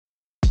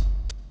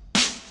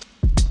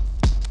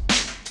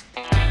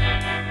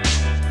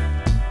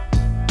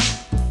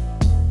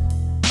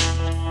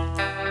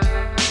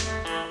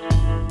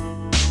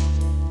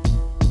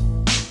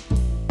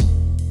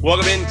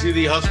Welcome into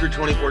the Husker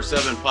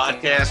 24/7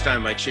 podcast.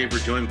 I'm Mike Schaefer,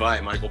 joined by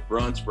Michael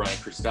Bruntz, Brian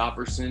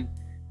Christopherson,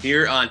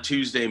 here on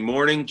Tuesday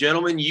morning.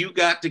 Gentlemen, you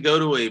got to go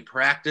to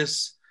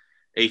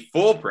a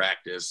full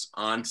practice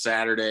on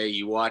Saturday.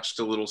 You watched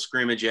a little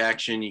scrimmage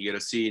action. You get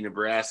to see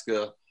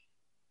Nebraska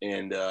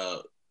and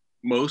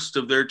most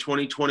of their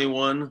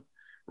 2021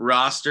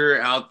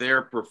 roster out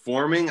there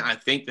performing. I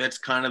think that's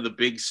kind of the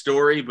big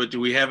story, but do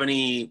we have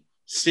any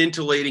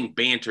scintillating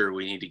banter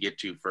we need to get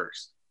to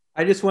first?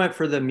 I just went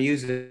for the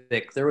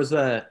music. There was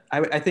I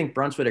think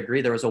Bruntz would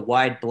agree, there was a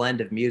wide blend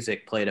of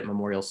music played at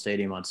Memorial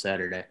Stadium on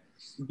Saturday.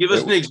 Give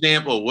us an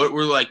example. What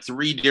were like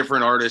three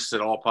different artists that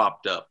all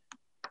popped up?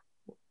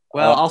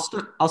 Well,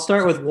 I'll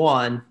start with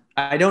one.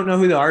 I don't know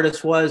who the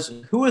artist was.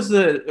 Who was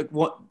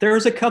there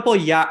was a couple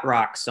yacht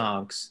rock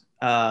songs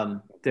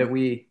that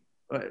we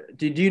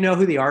did you know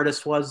who the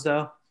artist was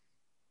though?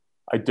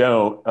 I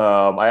don't.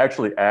 I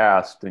actually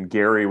asked, and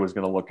Gary was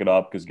going to look it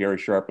up because Gary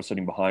Sharp was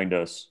sitting behind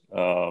us.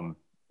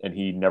 And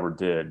he never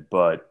did.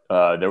 But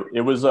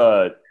it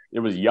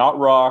was yacht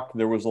rock.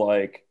 There was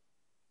like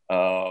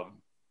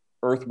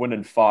Earth, Wind,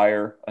 and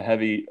Fire, a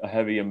heavy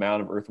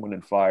amount of Earth, Wind,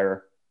 and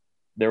Fire.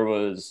 There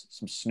was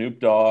some Snoop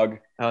Dogg.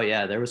 Oh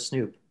yeah, there was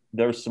Snoop.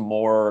 There was some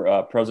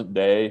more present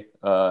day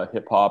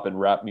hip hop and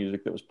rap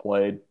music that was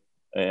played,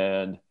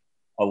 and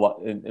a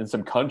lot and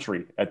some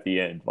country at the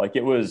end. Like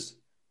it was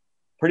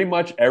pretty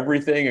much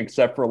everything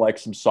except for like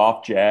some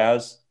soft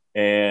jazz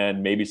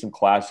and maybe some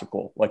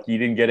classical. Like you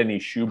didn't get any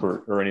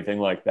Schubert or anything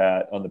like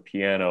that on the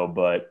piano,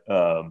 but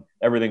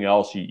everything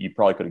else you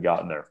probably could have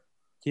gotten there.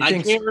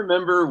 I can't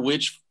remember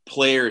which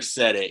player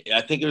said it.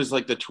 I think it was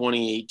like the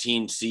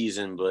 2018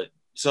 season, but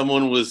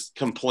someone was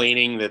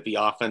complaining that the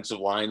offensive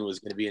line was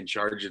going to be in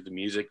charge of the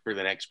music for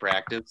the next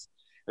practice,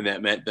 and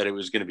that meant that it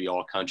was going to be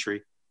all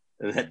country.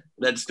 And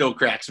that still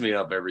cracks me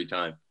up every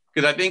time,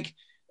 because I think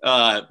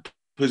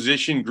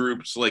position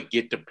groups like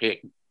get to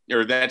pick,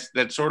 or that's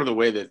sort of the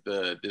way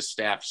that this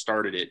staff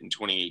started it in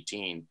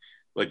 2018.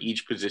 Like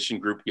each position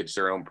group gets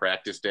their own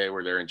practice day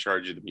where they're in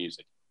charge of the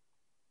music.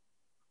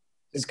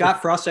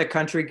 Scott Frost, that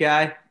country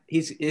guy,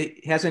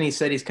 hasn't he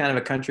said he's kind of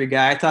a country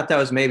guy? I thought that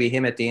was maybe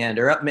him at the end,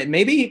 or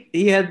maybe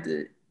he had,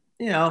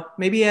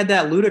 maybe he had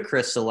that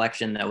Ludacris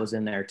selection that was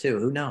in there too.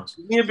 Who knows?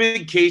 Is he a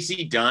big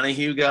Casey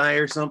Donahue guy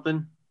or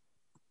something?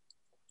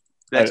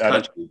 That's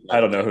country.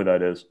 I don't know who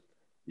that is.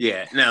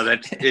 Yeah, no,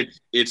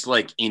 it's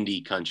like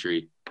indie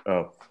country.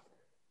 Oh,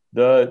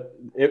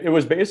 it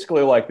was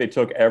basically like they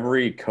took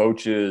every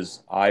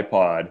coach's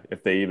iPod,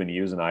 if they even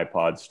use an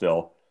iPod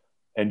still,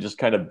 and just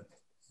kind of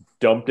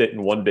dumped it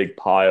in one big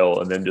pile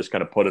and then just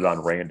kind of put it on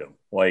random.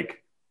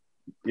 Like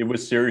it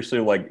was seriously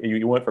like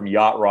you went from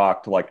yacht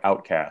rock to like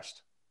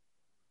Outkast.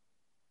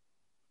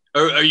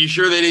 Are you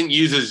sure they didn't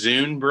use a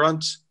Zune,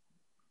 Bruntz?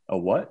 A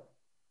what?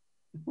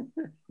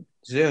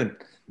 Zune.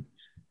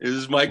 It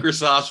was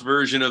Microsoft's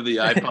version of the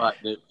iPod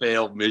and it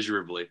failed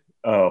miserably.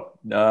 Oh,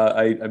 no,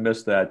 I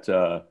missed that.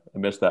 I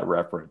missed that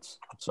reference.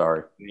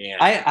 Sorry. Yeah.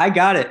 I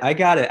got it. I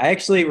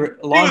actually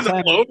a long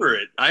time all over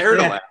it. I heard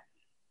a lot.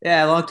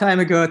 Yeah, a long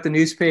time ago at the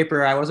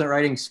newspaper, I wasn't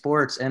writing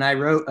sports, and I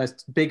wrote a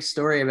big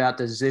story about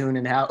the Zune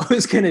and how it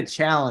was going to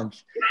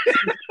challenge.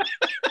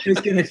 It was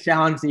going to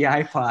challenge the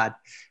iPod.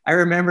 I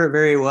remember it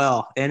very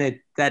well, and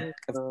that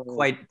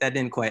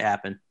didn't quite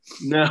happen.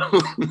 No,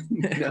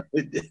 no,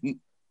 it didn't.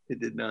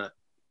 It did not.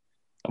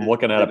 I'm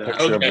looking at a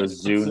picture of the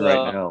Zune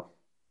right now.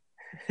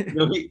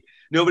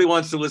 Nobody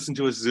wants to listen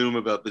to a Zoom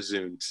about the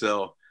Zune.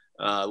 So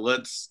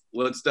let's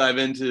dive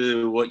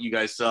into what you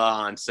guys saw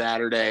on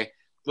Saturday.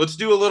 Let's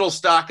do a little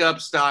stock up,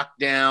 stock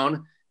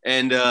down,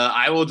 and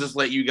I will just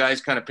let you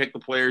guys kind of pick the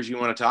players you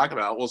want to talk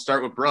about. We'll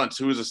start with Bruntz.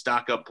 Who is a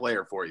stock up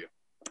player for you?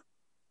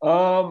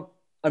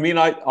 I mean,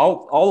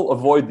 I'll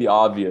avoid the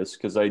obvious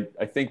because I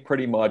think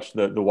pretty much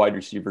the wide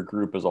receiver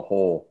group as a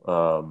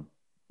whole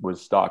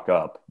was stock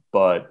up.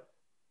 But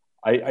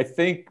I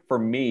think for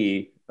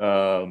me,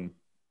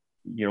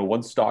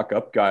 one stock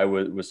up guy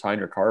was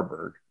Heinrich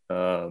Haarberg.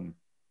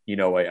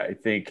 I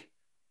think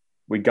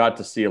we got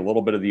to see a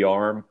little bit of the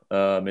arm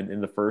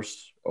in the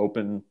first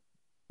open,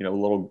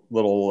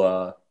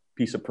 little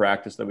piece of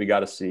practice that we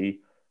got to see.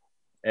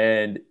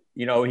 And,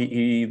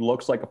 he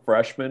looks like a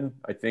freshman.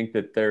 I think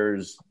that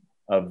there's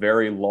a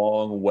very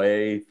long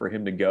way for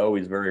him to go.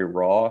 He's very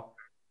raw,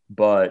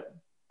 but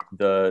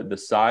the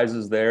size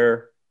is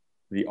there.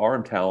 The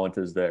arm talent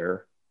is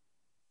there.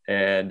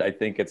 And I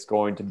think it's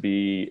going to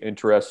be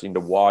interesting to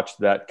watch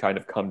that kind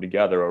of come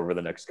together over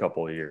the next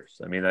couple of years.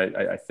 I mean,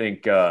 I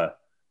think,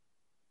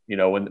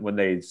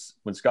 when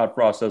Scott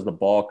Frost says the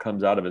ball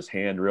comes out of his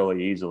hand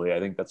really easily, I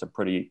think that's a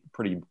pretty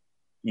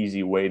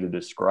easy way to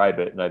describe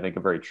it, and I think a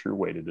very true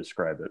way to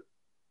describe it.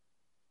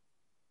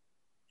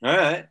 All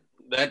right,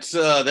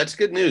 that's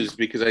good news,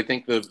 because I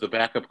think the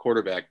backup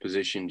quarterback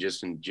position,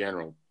 just in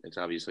general, it's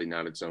obviously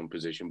not its own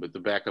position, but the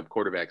backup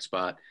quarterback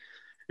spot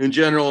in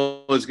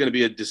general is going to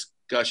be a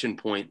discussion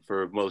point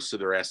for most of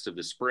the rest of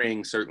the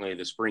spring, certainly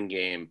the spring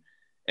game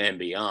and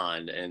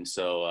beyond. And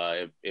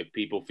so if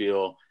people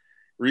feel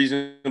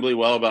reasonably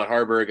well about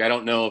Haarberg, I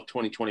don't know if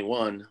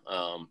 2021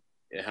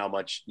 how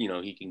much,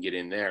 he can get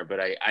in there. But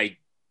I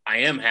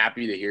am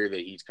happy to hear that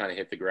he's kind of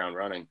hit the ground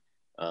running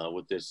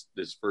with this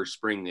first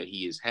spring that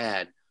he has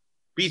had.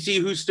 BT,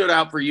 who stood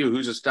out for you?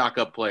 Who's a stock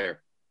up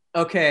player?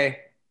 Okay.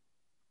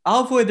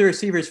 I'll avoid the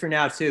receivers for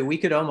now too. We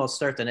could almost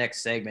start the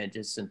next segment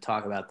just and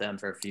talk about them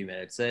for a few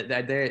minutes,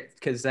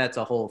 because that's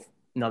a whole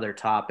another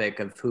topic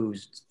of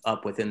who's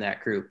up within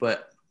that group.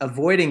 But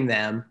avoiding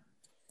them,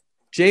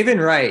 Javen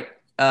Wright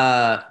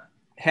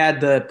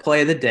had the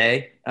play of the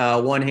day,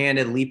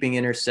 one-handed leaping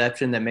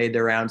interception that made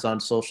the rounds on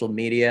social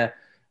media,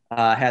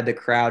 had the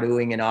crowd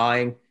oohing and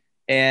awing,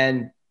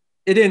 and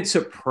it didn't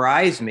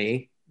surprise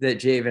me that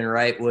Javen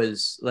Wright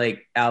was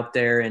like out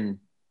there and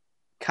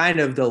kind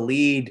of the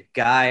lead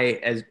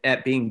guy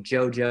at being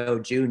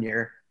JoJo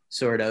Jr.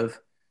 sort of.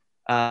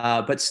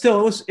 But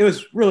still, it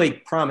was really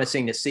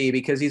promising to see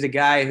because he's a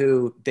guy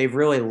who they've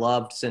really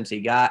loved since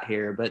he got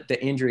here, but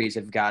the injuries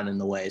have gotten in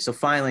the way. So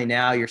finally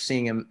now you're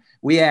seeing him.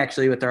 We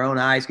actually, with our own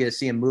eyes, get to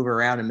see him move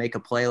around and make a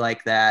play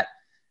like that.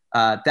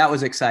 That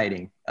was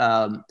exciting.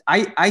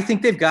 I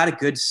think they've got a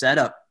good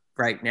setup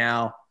right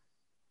now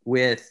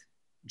with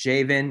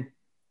Javen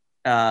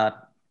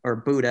or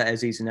Buddha,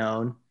 as he's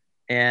known,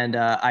 and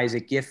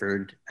Isaac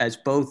Gifford as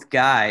both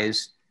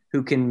guys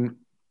who can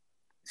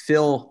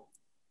fill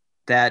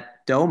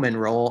that Doman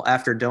role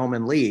after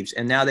Doman leaves.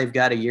 And now they've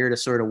got a year to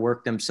sort of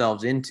work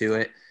themselves into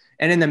it.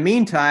 And in the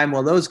meantime,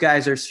 while those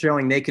guys are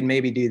showing they can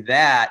maybe do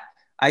that,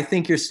 I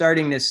think you're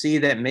starting to see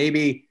that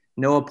maybe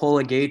Noah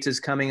Pola-Gates is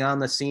coming on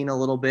the scene a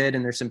little bit,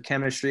 and there's some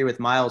chemistry with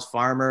Miles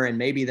Farmer, and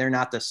maybe they're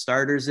not the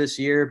starters this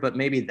year, but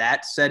maybe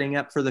that's setting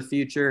up for the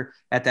future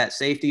at that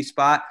safety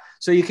spot.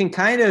 So you can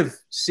kind of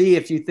see,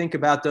 if you think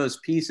about those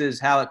pieces,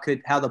 how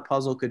the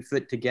puzzle could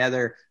fit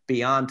together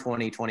beyond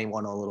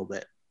 2021 a little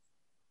bit.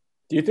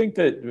 Do you think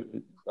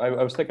that I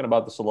was thinking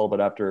about this a little bit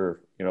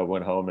after,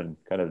 went home and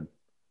kind of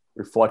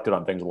reflected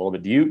on things a little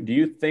bit. Do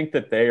you think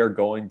that they are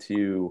going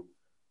to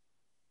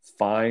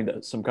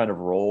find some kind of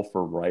role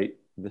for Wright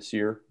this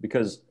year?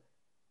 Because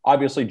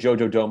obviously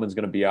JoJo Doman's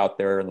going to be out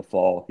there in the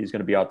fall. He's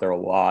going to be out there a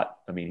lot.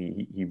 I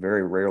mean, he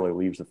very rarely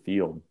leaves the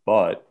field,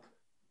 but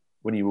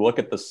when you look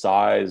at the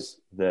size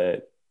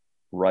that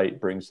Wright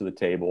brings to the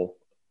table,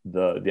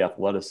 the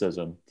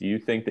athleticism, do you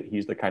think that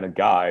he's the kind of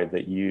guy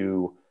that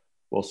you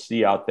will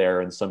see out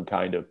there in some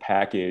kind of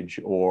package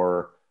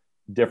or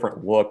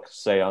different look,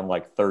 say on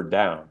like third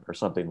down or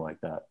something like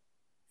that?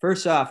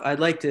 First off, I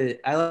like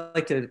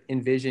to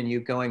envision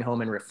you going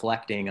home and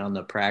reflecting on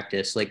the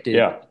practice. Like,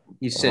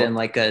 you sit in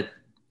like a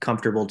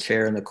comfortable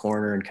chair in the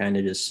corner and kind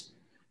of just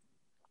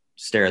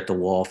stare at the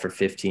wall for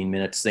 15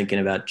 minutes thinking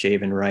about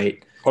Javen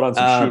Wright? Put on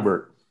some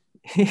Schubert.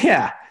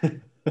 Yeah,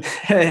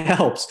 it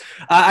helps.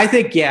 I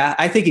think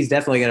he's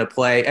definitely going to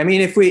play. I mean,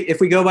 if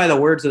we go by the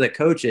words of the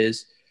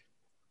coaches,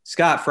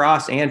 Scott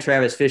Frost and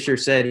Travis Fisher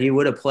said he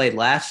would have played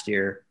last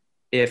year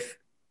if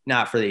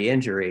not for the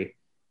injury.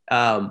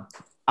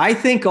 I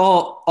think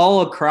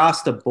all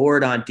across the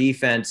board on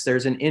defense,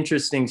 there's an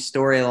interesting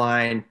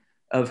storyline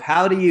of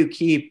how do you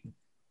keep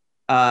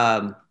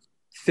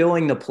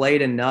filling the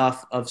plate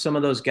enough of some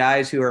of those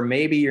guys who are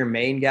maybe your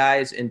main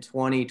guys in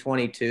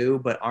 2022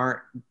 but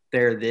aren't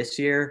there this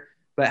year.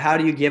 But how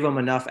do you give them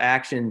enough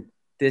action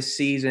this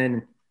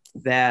season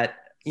that,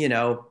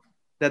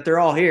 that they're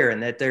all here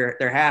and that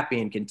they're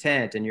happy and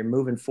content and you're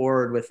moving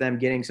forward with them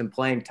getting some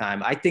playing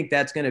time? I think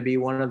that's going to be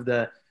one of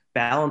the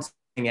balancing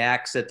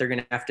acts that they're going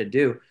to have to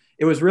do.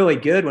 It was really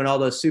good when all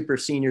those super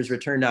seniors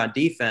returned on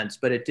defense,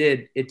 but it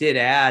did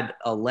add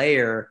a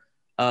layer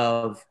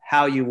of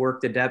how you work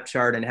the depth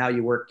chart and how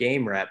you work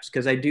game reps,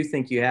 because I do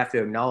think you have to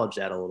acknowledge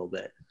that a little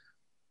bit.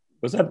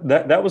 Was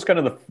that was kind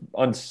of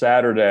on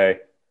Saturday?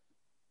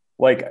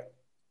 Like,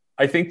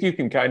 I think you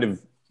can kind of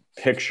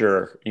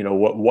picture,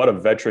 what a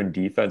veteran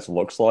defense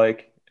looks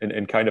like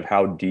and kind of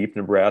how deep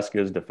Nebraska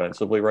is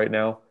defensively right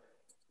now.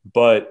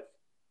 But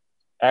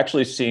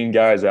actually seeing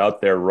guys out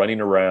there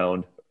running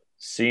around,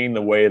 seeing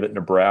the way that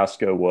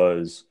Nebraska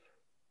was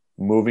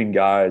moving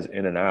guys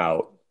in and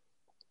out,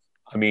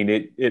 I mean,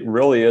 it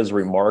really is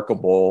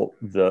remarkable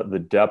the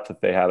depth that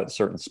they have at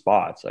certain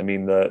spots. I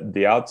mean,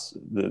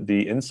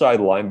 the inside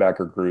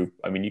linebacker group,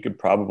 I mean, you could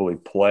probably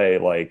play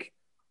like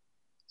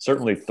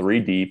certainly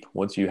 3 deep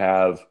once you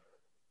have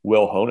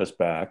Will Honus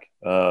back.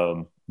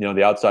 The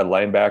outside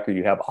linebacker,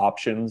 you have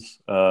options.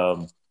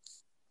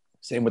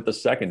 Same with the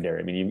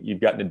secondary. I mean,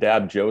 you've got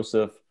Nadab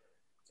Joseph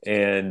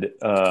and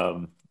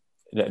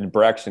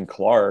Braxton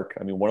Clark.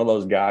 I mean, one of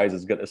those guys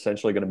is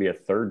essentially going to be a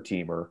third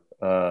teamer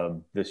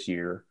this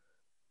year.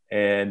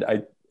 And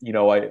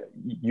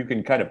you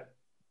can kind of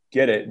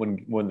get it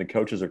when the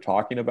coaches are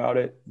talking about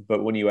it,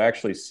 but when you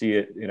actually see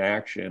it in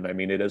action, I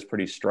mean, it is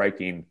pretty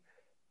striking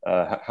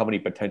how many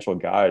potential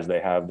guys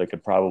they have that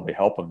could probably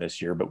help them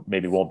this year, but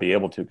maybe won't be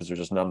able to because there's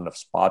just not enough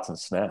spots and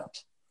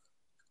snaps.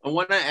 I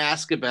want to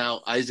ask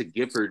about Isaac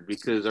Gifford,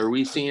 because are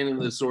we seeing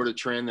the sort of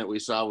trend that we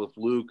saw with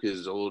Luke,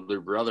 his older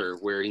brother,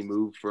 where he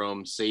moved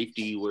from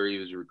safety, where he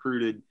was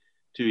recruited,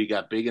 to he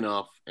got big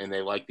enough and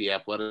they liked the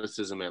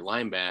athleticism at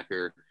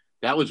linebacker?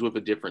 That was with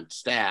a different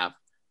staff.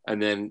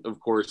 And then, of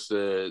course,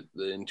 in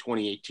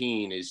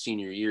 2018, his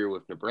senior year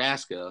with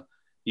Nebraska,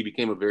 he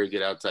became a very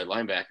good outside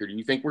linebacker. Do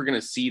you think we're going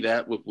to see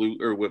that with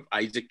with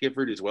Isaac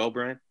Gifford as well,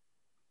 Brian?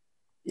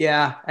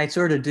 Yeah, I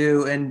sort of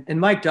do. And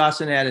Mike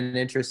Dawson had an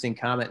interesting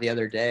comment the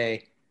other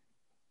day.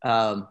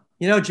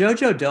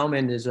 JoJo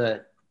Domann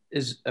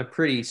is a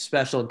pretty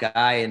special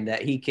guy in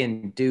that he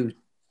can do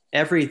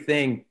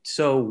everything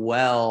so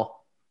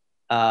well,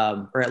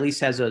 or at least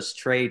has those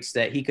traits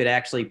that he could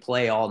actually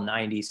play all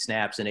 90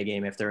 snaps in a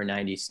game if there are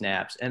 90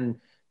 snaps. And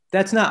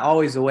that's not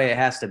always the way it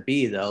has to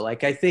be, though.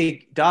 Like, I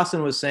think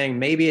Dawson was saying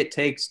maybe it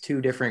takes two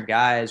different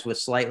guys with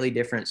slightly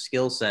different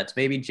skill sets.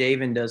 Maybe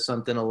Javen does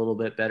something a little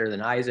bit better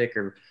than Isaac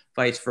or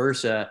vice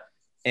versa.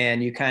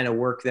 And you kind of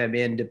work them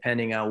in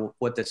depending on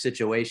what the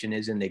situation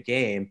is in the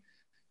game.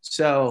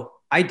 So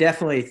I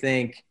definitely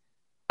think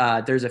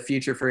there's a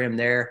future for him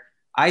there.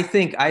 I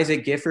think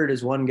Isaac Gifford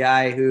is one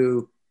guy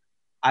who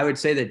I would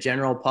say the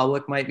general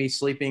public might be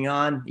sleeping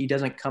on. He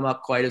doesn't come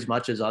up quite as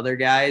much as other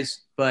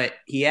guys, but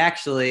he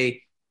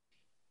actually,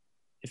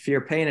 if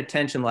you're paying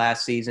attention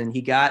last season,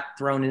 he got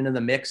thrown into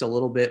the mix a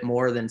little bit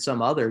more than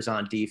some others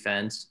on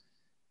defense.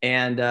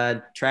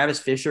 And Travis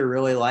Fisher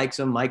really likes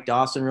him. Mike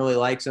Dawson really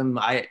likes him.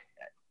 I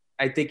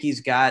think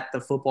he's got the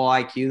football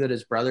IQ that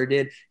his brother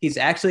did. He's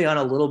actually on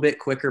a little bit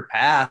quicker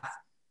path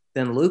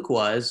than Luke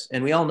was.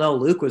 And we all know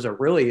Luke was a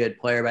really good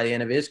player by the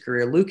end of his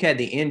career. Luke had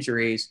the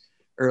injuries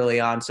early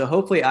on. So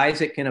hopefully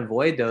Isaac can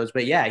avoid those.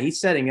 But yeah,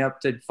 he's setting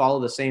up to follow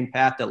the same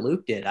path that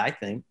Luke did, I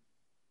think.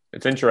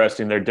 It's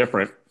interesting. They're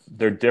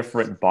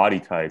different body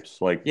types.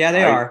 Like, yeah,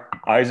 they are.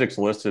 Isaac's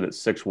listed at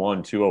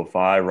 6'1",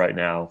 205 right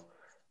now.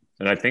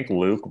 And I think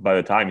Luke, by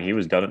the time he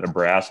was done at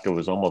Nebraska,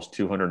 was almost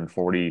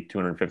 240,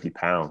 250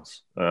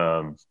 pounds.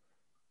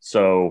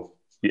 So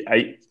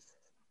I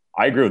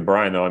agree with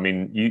Brian, though. I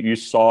mean, you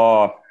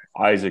saw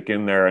Isaac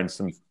in there in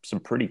some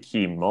pretty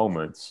key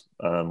moments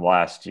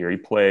last year. He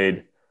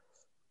played,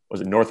 was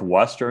it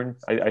Northwestern?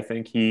 I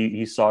think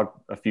he saw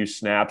a few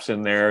snaps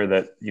in there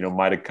that,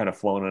 might have kind of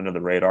flown under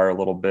the radar a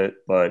little bit.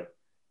 But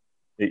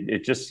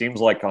it just seems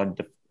like on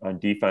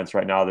defense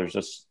right now, there's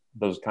just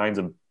those kinds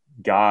of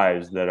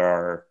guys that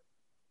are,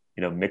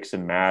 mix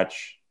and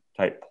match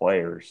type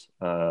players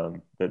that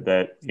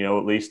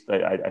at least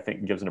I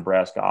think gives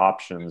Nebraska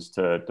options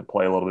to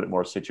play a little bit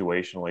more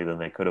situationally than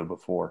they could have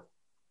before.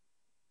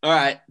 All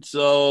right,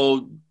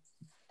 so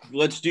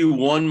let's do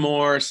one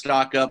more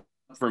stock up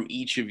from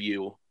each of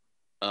you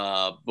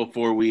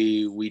before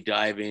we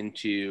dive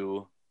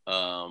into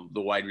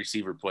the wide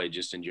receiver play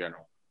just in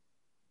general.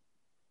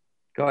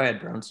 Go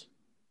ahead, Bruns.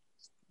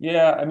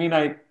 Yeah, I mean,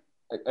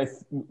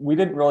 we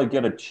didn't really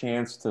get a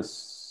chance to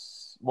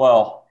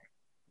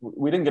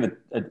we didn't get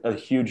a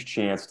huge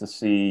chance to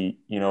see,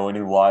 any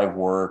live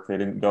work. They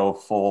didn't go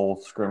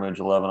full scrimmage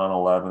 11 on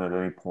 11 at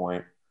any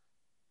point.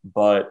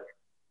 But,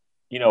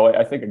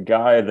 I think a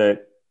guy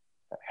that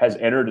has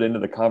entered into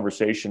the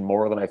conversation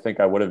more than I think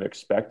I would have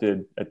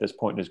expected at this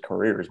point in his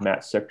career is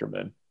Matt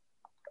Sichterman.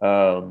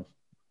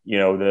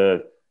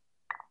 The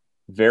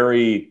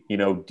very,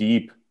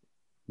 deep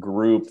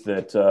group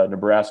that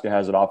Nebraska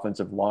has an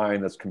offensive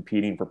line that's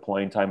competing for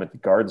playing time at the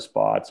guard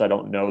spots. I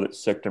don't know that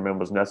Sichterman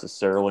was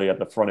necessarily at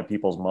the front of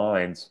people's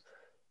minds,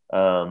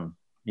 coming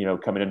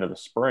into the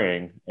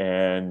spring.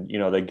 And,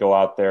 they go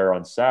out there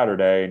on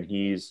Saturday and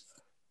he's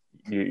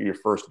your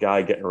first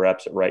guy getting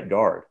reps at right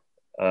guard.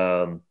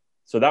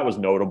 So that was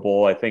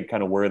notable. I think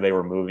kind of where they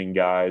were moving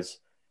guys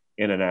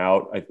in and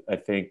out, I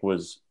think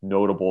was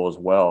notable as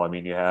well. I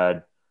mean, you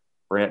had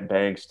Brant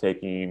Banks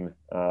taking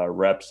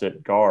reps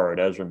at guard.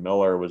 Ezra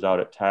Miller was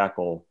out at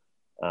tackle.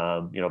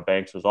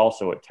 Banks was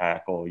also at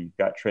tackle. You've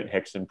got Trent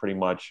Hickson pretty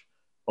much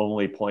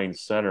only playing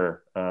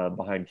center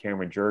behind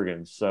Cameron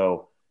Jurgens.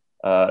 So,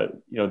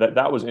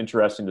 that was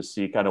interesting to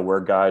see kind of where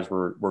guys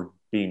were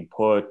being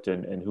put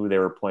and who they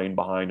were playing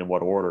behind in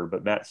what order.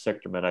 But Matt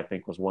Sichterman, I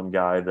think, was one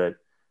guy that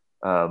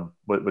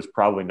was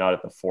probably not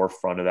at the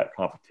forefront of that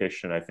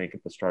competition, I think,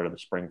 at the start of the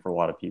spring for a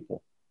lot of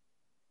people.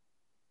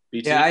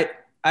 BT? Yeah,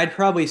 I'd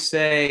probably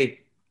say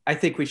I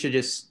think we should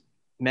just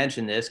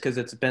mention this because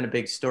it's been a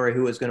big story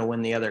who was going to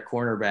win the other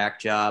cornerback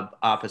job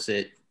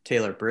opposite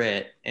Taylor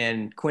Britt.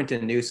 And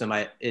Quinton Newsome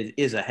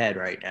is ahead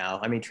right now.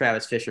 I mean,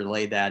 Travis Fisher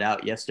laid that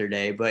out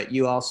yesterday, but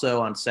you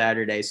also on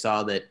Saturday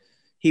saw that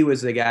he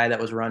was the guy that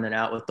was running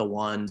out with the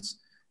ones.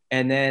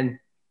 And then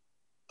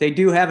they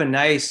do have a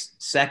nice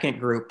second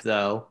group,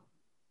 though,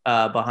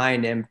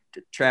 behind him.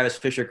 Travis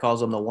Fisher calls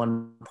them the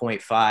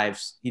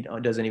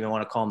 1.5s. Doesn't even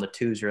want to call them the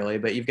twos really,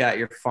 but you've got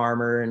your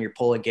Farmer and your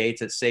Pula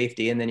Gates at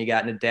safety. And then you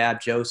got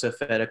Nadab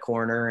Joseph at a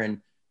corner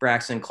and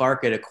Braxton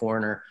Clark at a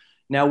corner.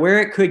 Now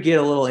where it could get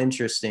a little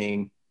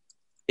interesting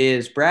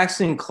is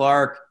Braxton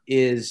Clark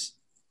is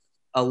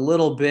a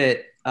little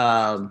bit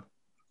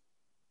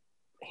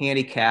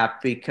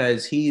handicapped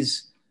because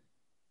he's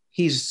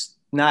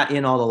not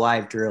in all the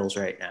live drills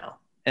right now.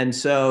 And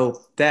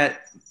so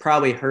that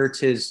probably hurts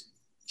his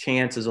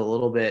chances a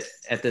little bit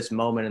at this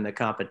moment in the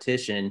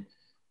competition.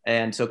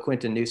 And so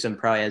Quinton Newsome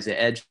probably has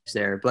the edge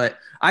there. But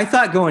I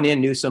thought going in,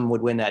 Newsome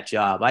would win that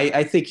job.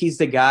 I think he's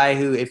the guy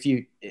who,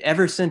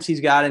 ever since he's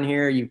got in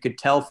here, you could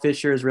tell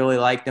Fisher has really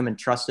liked him and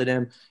trusted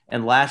him.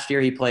 And last year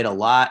he played a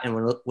lot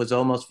and was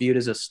almost viewed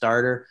as a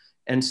starter.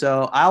 And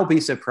so I'll be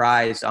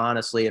surprised,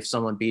 honestly, if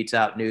someone beats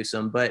out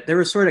Newsome. But there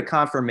was sort of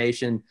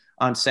confirmation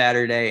on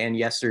Saturday and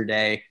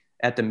yesterday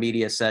at the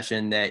media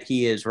session that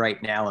he is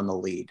right now in the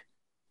lead.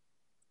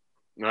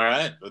 All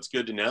right, that's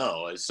good to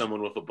know. As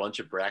someone with a bunch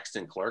of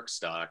Braxton Clark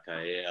stock,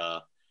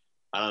 I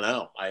don't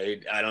know. I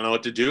don't know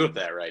what to do with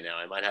that right now.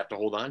 I might have to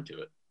hold on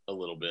to it a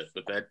little bit.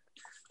 But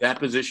that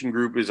position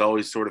group is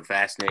always sort of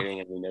fascinating,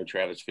 and we know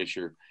Travis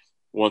Fisher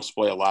wants to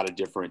play a lot of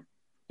different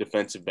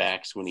defensive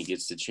backs when he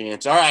gets the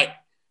chance. All right,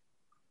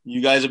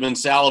 you guys have been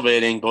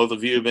salivating. Both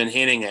of you have been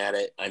hinting at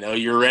it. I know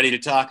you're ready to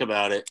talk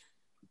about it.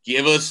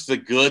 Give us the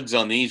goods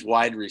on these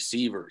wide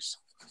receivers.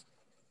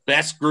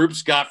 Best group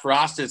Scott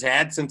Frost has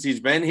had since he's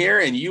been here,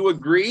 and you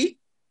agree,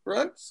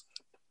 Brooks?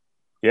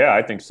 Yeah,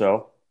 I think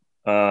so.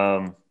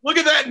 Look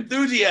at that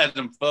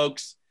enthusiasm,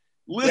 folks.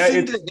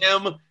 Listen to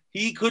him.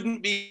 He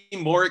couldn't be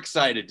more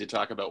excited to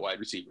talk about wide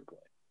receiver play.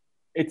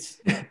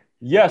 It's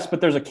yes, but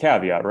there's a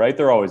caveat, right?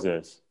 There always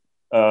is.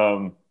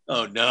 Oh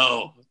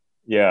no.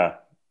 Yeah.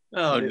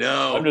 Oh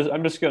no.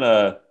 I'm just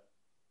gonna.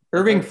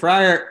 Irving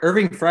Fryer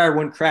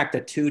wouldn't crack the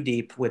 2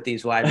 deep with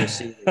these wide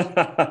receivers.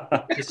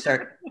 Just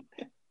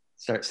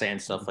start saying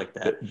stuff like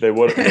that. They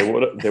would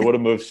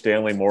have moved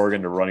Stanley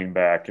Morgan to running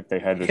back if they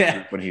had this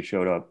group when he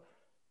showed up.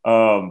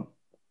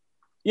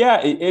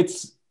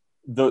 It's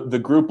the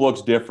group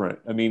looks different.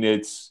 I mean,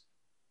 it's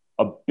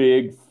a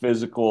big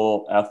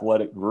physical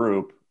athletic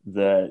group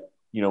that,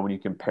 when you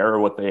compare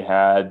what they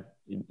had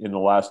in the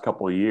last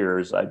couple of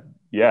years,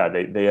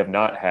 they have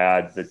not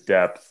had the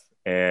depth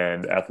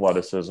and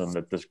athleticism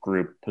that this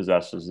group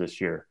possesses this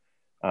year.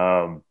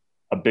 A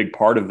big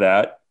part of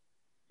that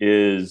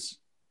is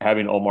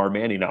having Omar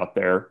Manning out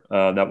there.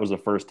 That was the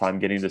first time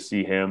getting to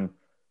see him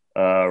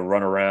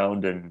run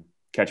around and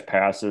catch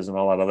passes and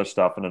all that other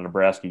stuff in a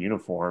Nebraska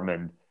uniform.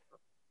 And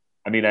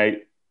I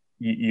mean,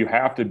 you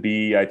have to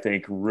be, I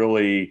think,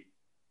 really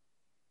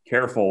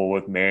careful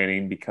with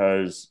Manning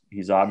because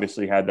he's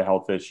obviously had the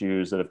health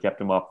issues that have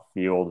kept him off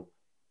the field.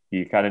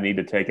 You kind of need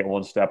to take it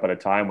one step at a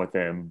time with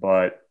him.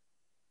 But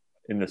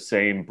in the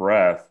same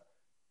breath,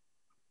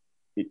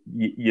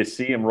 you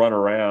see him run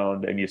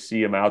around and you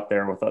see him out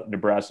there with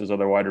Nebraska's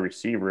other wide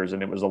receivers.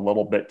 And it was a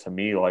little bit to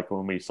me like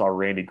when we saw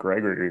Randy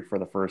Gregory for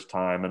the first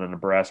time in a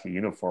Nebraska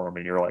uniform,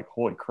 and you're like,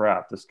 holy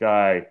crap, this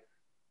guy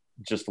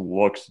just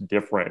looks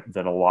different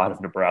than a lot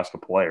of Nebraska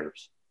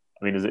players.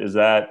 I mean, is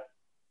that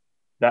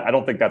I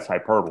don't think that's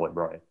hyperbole,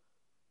 Brian.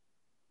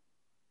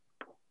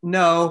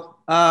 No.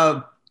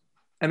 I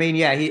mean,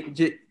 yeah,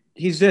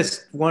 he's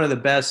just one of the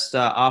best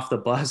off the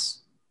bus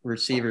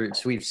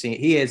receivers we've seen.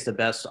 He is the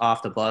best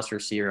off the bus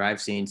receiver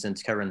I've seen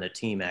since covering the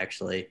team,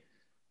 actually.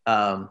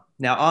 Now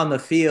on the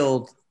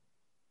field,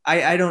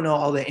 I don't know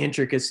all the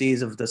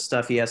intricacies of the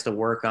stuff he has to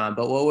work on,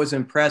 but what was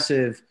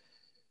impressive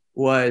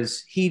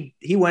was he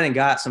went and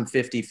got some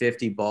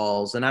 50-50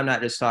 balls. And I'm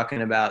not just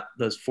talking about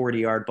those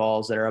 40-yard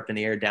balls that are up in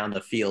the air down the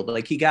field.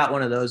 Like he got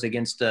one of those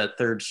against a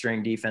third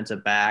string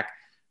defensive back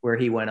where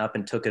he went up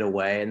and took it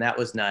away. And that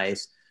was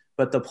nice.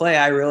 But the play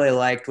I really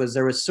liked was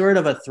there was sort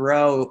of a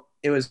throw.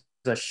 It was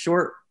a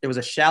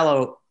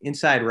shallow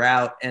inside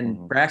route,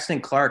 and Braxton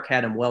Clark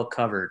had him well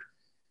covered.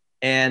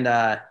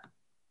 And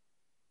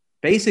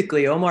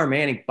basically Omar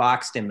Manning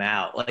boxed him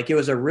out. Like it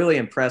was a really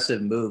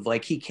impressive move.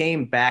 Like he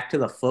came back to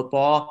the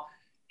football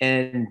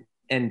and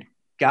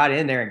got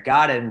in there and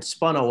got it and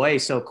spun away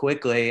so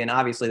quickly. And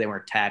obviously they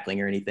weren't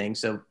tackling or anything.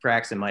 So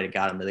Braxton might've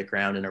got him to the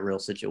ground in a real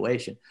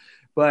situation,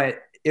 but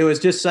it was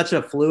just such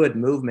a fluid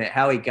movement,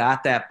 how he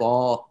got that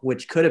ball,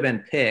 which could have been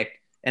picked,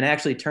 and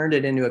actually turned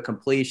it into a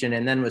completion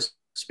and then was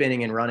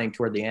spinning and running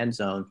toward the end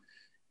zone.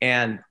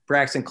 And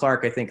Braxton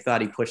Clark, I think, thought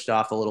he pushed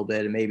off a little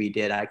bit, and maybe he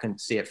did. I couldn't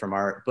see it from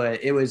Art,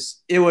 but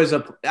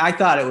I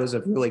thought it was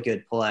a really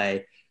good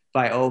play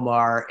by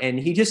Omar. And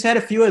he just had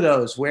a few of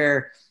those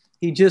where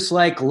he just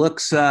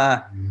looks,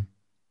 he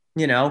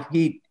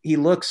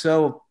looks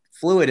so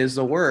fluid is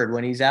the word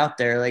when he's out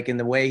there, like in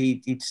the way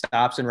he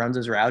stops and runs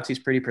his routes. He's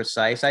pretty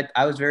precise.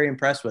 I was very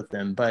impressed with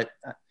him, but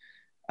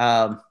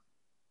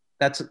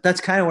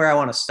that's kind of where I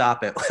want to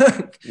stop it.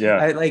 Yeah.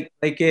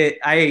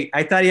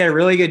 I thought he had a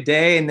really good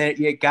day, and then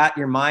you got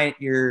your mind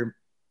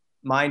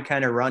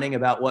kind of running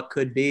about what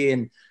could be.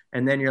 And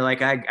then you're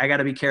like, I got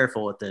to be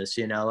careful with this,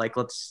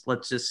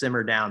 let's just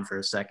simmer down for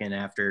a second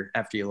after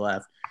you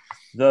left.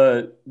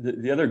 The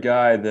other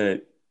guy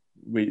that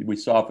we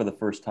saw for the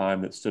first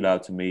time that stood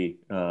out to me,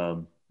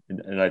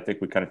 and I think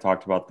we kind of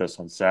talked about this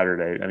on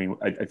Saturday. I mean,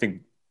 I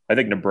think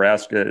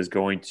Nebraska is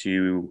going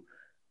to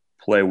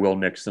play Will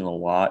Nixon a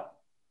lot.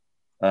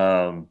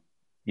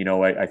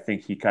 I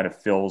think he kind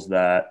of fills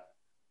that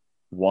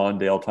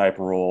Wandale type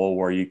role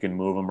where you can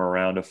move him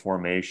around a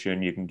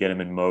formation, you can get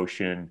him in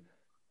motion,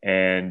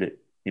 and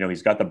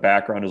he's got the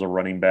background as a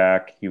running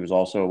back. He was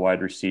also a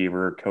wide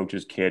receiver,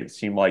 coach's kid. It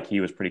seemed like he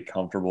was pretty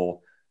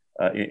comfortable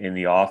in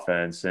the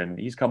offense. And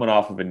he's coming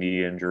off of a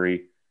knee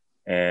injury,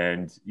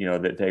 and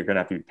that they're going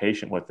to have to be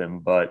patient with him.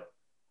 But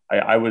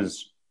I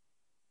was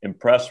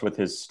impressed with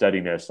his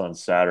steadiness on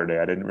Saturday.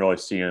 I didn't really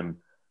see him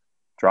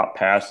drop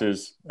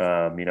passes.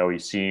 He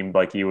seemed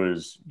like he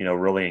was,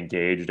 really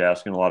engaged,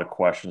 asking a lot of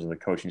questions of the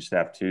coaching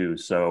staff too.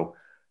 So,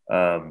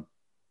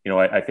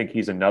 I think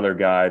he's another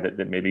guy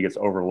that maybe gets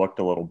overlooked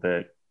a little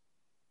bit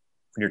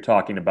when you're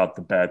talking about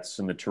the Betts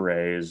and the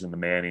Terrays and the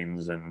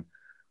Mannings and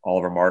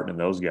Oliver Martin and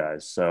those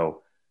guys.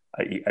 So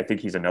I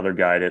think he's another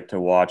guy to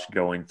watch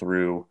going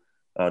through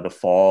the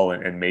fall,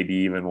 and maybe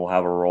even will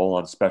have a role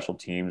on special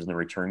teams in the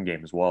return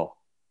game as well.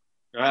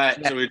 All right.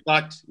 So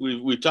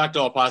we've talked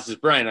all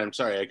positives. Brian, I'm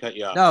sorry, I cut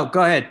you off. No,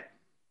 go ahead.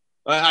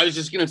 I was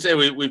just going to say,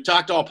 we've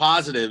talked all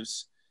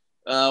positives.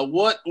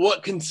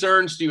 What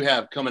concerns do you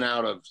have coming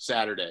out of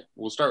Saturday?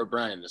 We'll start with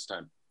Brian this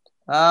time.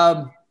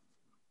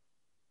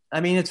 I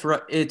mean,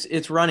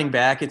 it's running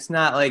back. It's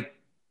not like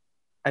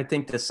I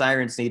think the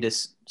sirens need to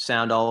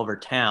sound all over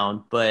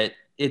town, but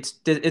it's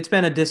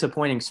been a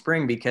disappointing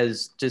spring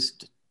because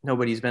just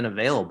nobody's been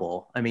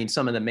available. I mean,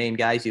 some of the main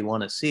guys you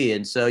want to see.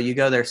 And so you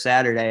go there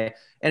Saturday,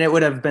 and it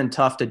would have been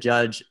tough to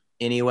judge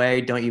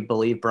anyway. Don't you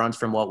believe, Bruns,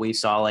 from what we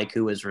saw, like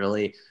who was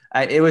really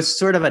it was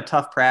sort of a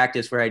tough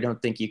practice where I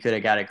don't think you could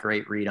have got a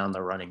great read on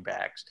the running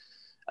backs.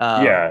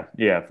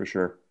 Yeah, for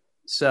sure.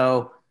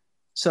 So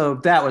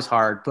that was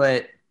hard.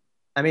 But,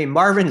 I mean,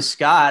 Marvin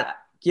Scott,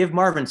 give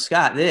Marvin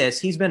Scott this.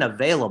 He's been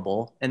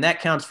available, and that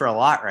counts for a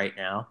lot right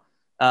now.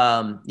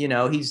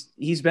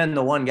 He's been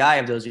the one guy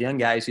of those young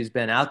guys who's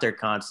been out there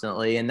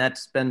constantly, and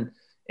that's been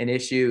an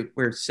issue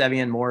where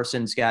Sevion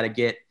Morrison's got to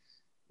get,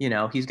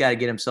 he's got to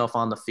get himself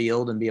on the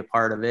field and be a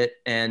part of it.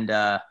 And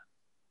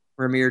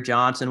Ramir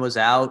Johnson was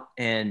out,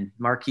 and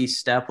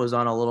Marquise Stepp was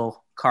on a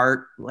little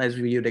cart, as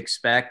we would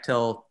expect,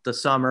 till the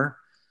summer.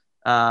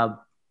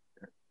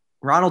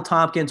 Ronald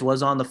Tompkins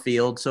was on the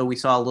field, so we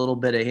saw a little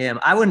bit of him.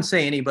 I wouldn't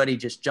say anybody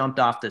just jumped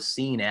off the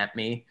scene at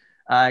me.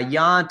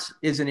 Yount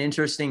is an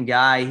interesting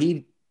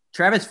guy.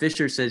 Travis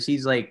Fisher says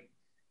he's like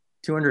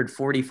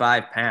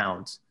 245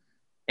 pounds,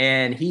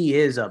 and he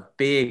is a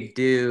big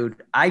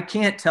dude. I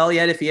can't tell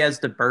yet if he has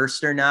the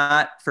burst or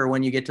not for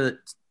when you get to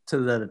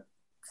the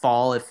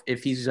fall,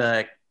 if he's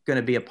going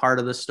to be a part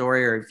of the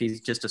story or if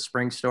he's just a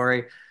spring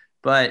story.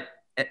 But,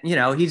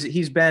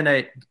 he's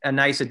been a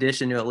nice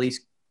addition to at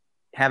least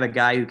have a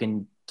guy who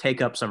can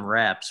take up some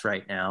reps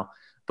right now.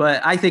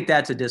 But I think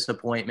that's a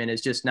disappointment.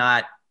 It's just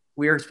not –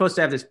 we were supposed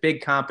to have this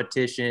big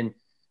competition,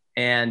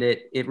 and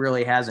it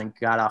really hasn't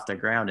got off the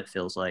ground, it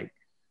feels like.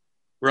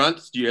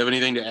 Bruns, do you have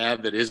anything to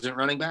add that isn't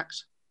running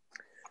backs?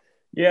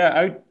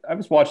 Yeah, I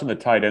was watching the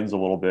tight ends a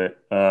little bit,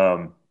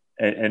 and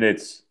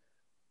it's,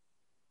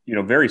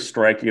 very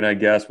striking, I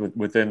guess,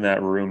 within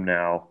that room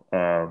now,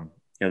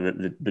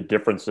 the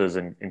differences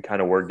in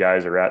kind of where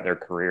guys are at in their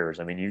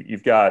careers. I mean,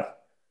 you've got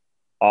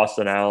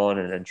Austin Allen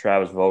and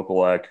Travis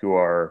Vokolek, who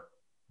are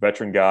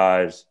veteran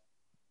guys,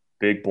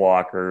 big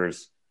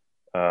blockers,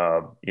 that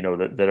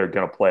are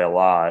going to play a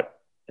lot.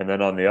 And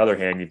then on the other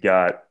hand, you've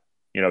got,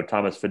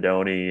 Thomas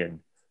Fidone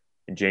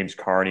and James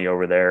Carney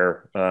over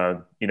there,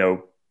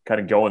 kind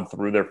of going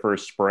through their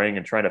first spring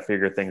and trying to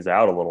figure things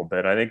out a little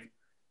bit. I think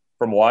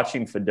from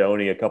watching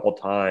Fidone a couple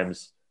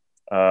times,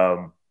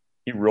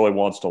 he really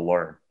wants to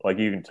learn. Like,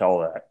 you can tell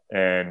that.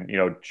 And,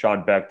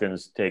 Sean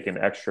Beckton's taken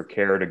extra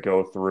care to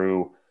go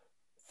through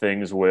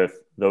things with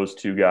those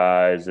two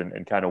guys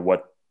and kind of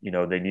what,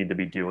 they need to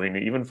be doing,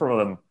 even from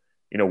them,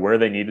 where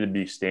they needed to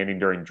be standing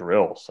during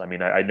drills. I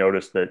mean, I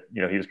noticed that,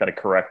 he was kind of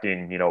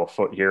correcting, a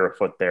foot here, a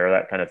foot there,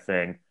 that kind of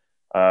thing,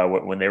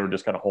 when they were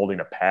just kind of holding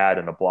a pad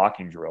in a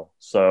blocking drill.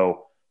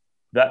 So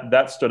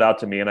that stood out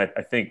to me. And I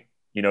think,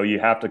 you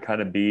have to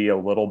kind of be a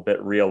little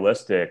bit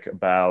realistic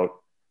about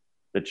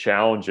the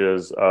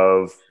challenges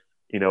of,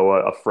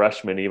 a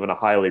freshman, even a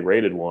highly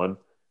rated one,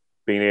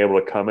 being able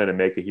to come in and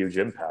make a huge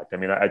impact. I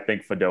mean, I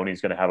think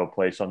Fidone's going to have a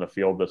place on the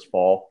field this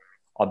fall.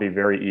 I'll be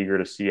very eager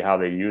to see how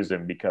they use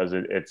him because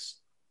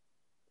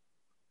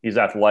he's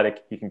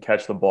athletic. He can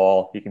catch the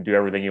ball. He can do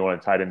everything you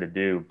want a tight end to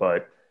do.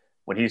 But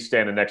when he's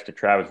standing next to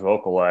Travis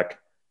Vokolek,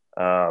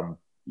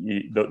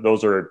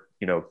 those are,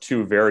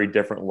 two very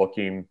different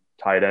looking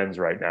tight ends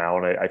right now.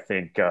 And I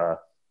think,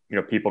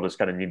 people just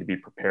kind of need to be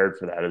prepared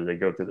for that as they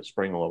go through the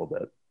spring a little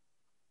bit.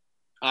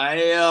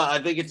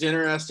 I think it's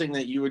interesting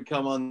that you would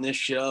come on this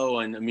show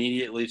and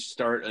immediately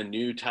start a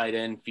new tight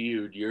end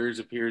feud. Yours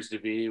appears to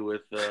be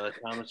with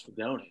Thomas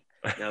Fidone.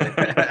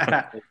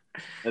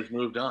 Has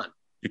moved on.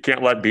 You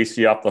can't let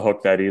BC off the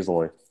hook that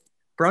easily.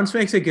 Bruns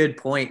makes a good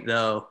point,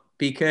 though,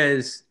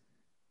 because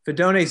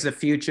Fidone's the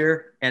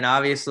future, and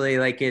obviously,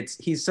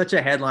 he's such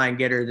a headline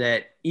getter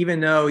that even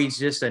though he's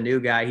just a new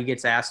guy, he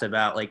gets asked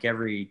about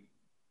every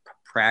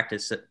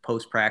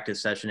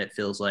post-practice session, it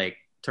feels like,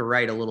 to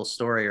write a little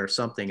story or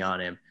something on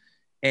him.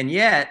 And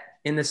yet,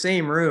 in the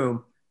same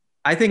room,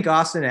 I think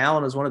Austin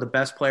Allen is one of the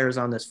best players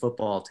on this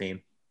football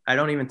team. I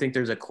don't even think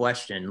there's a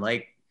question.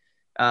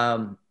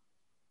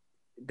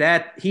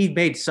 That he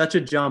made such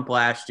a jump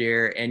last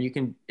year,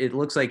 and it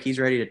looks like he's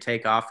ready to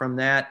take off from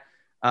that.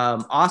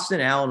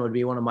 Austin Allen would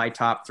be one of my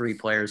top 3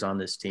 players on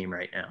this team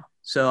right now.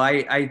 So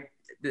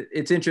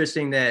it's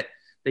interesting that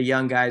the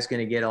young guy's going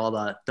to get all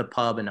the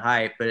pub and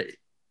hype, but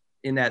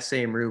in that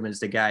same room is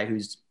the guy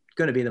who's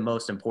going to be the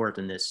most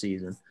important this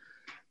season.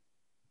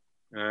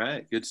 All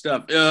right, good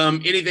stuff.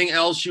 Anything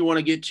else you want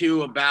to get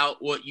to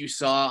about what you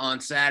saw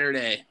on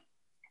Saturday?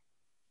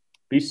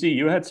 BC,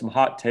 you had some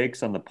hot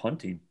takes on the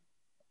punting.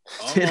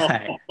 Did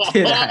I?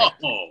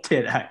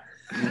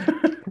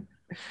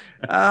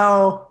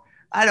 Oh,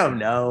 I don't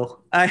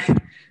know.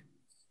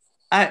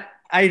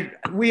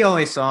 We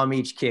only saw him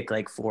each kick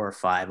like 4 or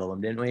 5 of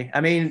them, didn't we? I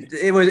mean,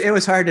 it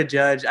was hard to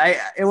judge.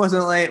 It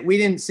wasn't like we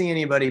didn't see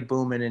anybody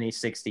booming any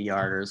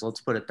 60-yarders.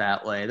 Let's put it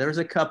that way. There was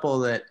a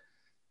couple that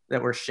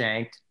were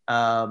shanked.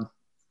 But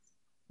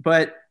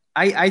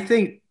I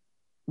think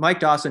Mike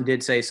Dawson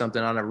did say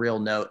something on a real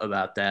note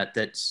about that.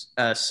 That's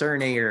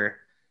Cerny or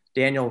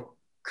Daniel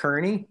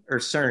Kearney or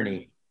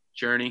Cerny.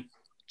 Cherney.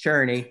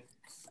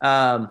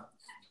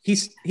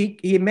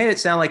 He made it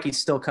sound like he's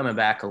still coming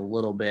back a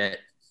little bit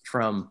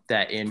from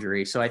that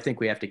injury. So I think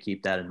we have to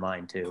keep that in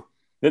mind too.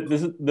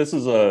 This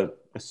is a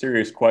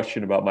serious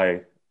question about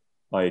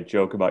my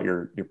joke about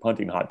your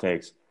punting hot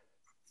takes.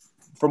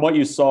 From what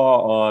you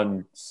saw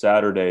on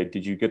Saturday,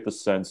 did you get the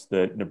sense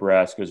that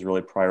Nebraska is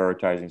really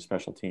prioritizing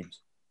special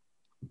teams?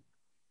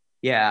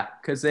 Yeah,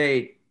 because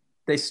they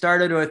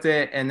started with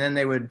it and then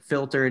they would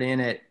filter it in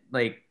at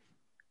like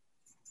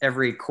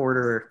every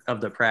quarter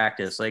of the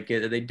practice. Like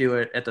they do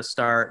it at the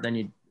start,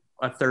 then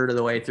a third of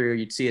the way through,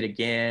 you'd see it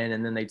again,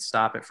 and then they'd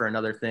stop it for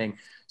another thing.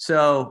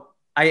 So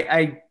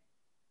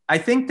I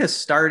think the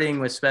starting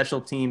with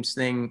special teams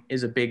thing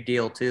is a big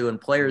deal too.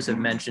 And players have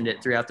mentioned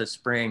it throughout the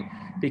spring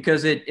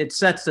because it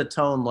sets the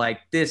tone like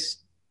this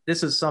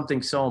is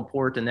something so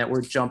important that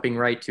we're jumping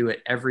right to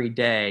it every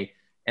day.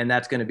 And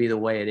that's going to be the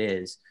way it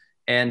is.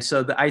 And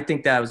so I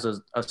think that was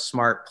a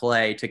smart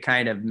play to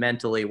kind of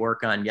mentally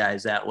work on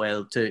guys that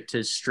way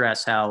to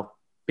stress how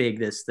big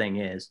this thing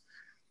is.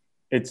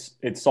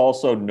 It's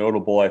also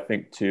notable, I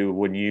think, too,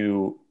 when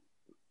you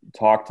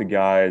talk to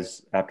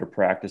guys after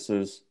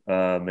practices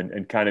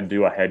and kind of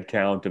do a head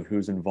count of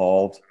who's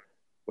involved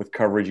with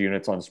coverage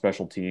units on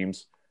special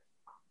teams.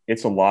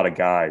 It's a lot of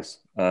guys.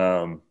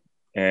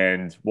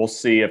 And we'll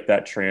see if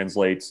that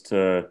translates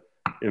to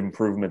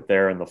improvement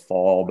there in the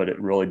fall, but it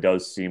really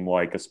does seem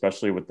like,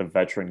 especially with the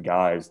veteran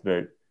guys,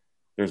 that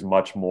there's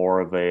much more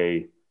of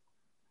a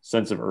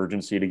sense of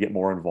urgency to get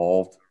more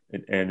involved.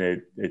 And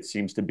it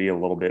seems to be a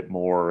little bit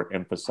more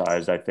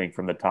emphasized, I think,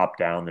 from the top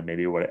down than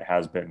maybe what it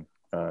has been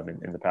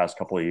in the past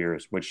couple of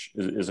years, which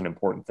is an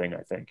important thing,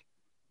 I think.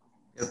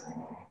 Yep.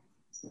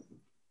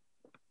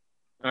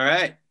 All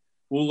right.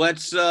 Well,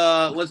 let's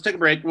take a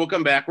break. We'll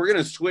come back. We're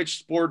going to switch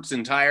sports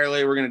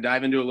entirely. We're going to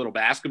dive into a little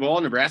basketball.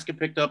 Nebraska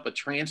picked up a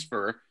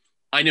transfer.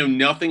 I know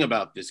nothing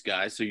about this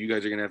guy, so you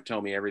guys are going to have to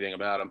tell me everything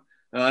about him.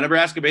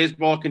 Nebraska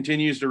baseball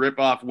continues to rip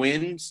off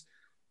wins,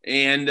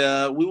 and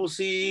we will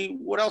see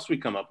what else we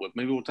come up with.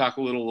 Maybe we'll talk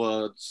a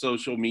little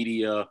social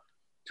media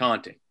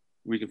taunting.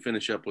 We can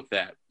finish up with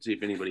that, see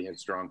if anybody has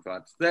strong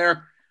thoughts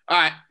there. All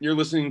right, you're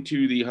listening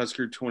to the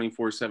Husker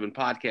 24/7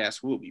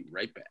 podcast. We'll be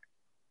right back.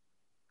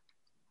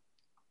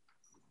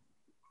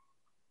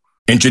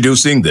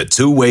 Introducing the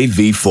Two-Way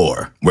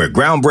V4, where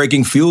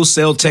groundbreaking fuel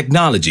cell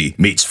technology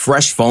meets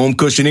fresh foam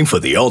cushioning for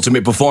the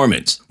ultimate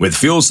performance. With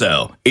Fuel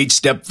Cell, each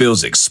step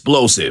feels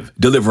explosive,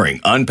 delivering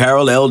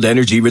unparalleled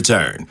energy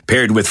return.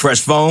 Paired with fresh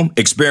foam,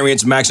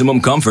 experience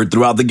maximum comfort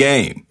throughout the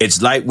game.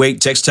 Its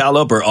lightweight textile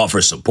upper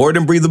offers support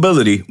and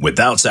breathability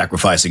without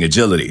sacrificing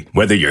agility.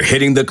 Whether you're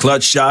hitting the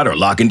clutch shot or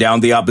locking down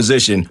the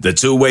opposition, the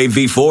Two-Way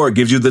V4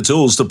 gives you the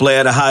tools to play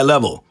at a high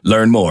level.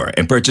 Learn more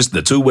and purchase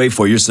the Two-Way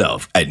for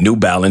yourself at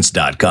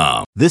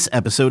newbalance.com. This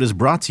episode is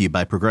brought to you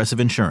by Progressive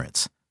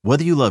Insurance.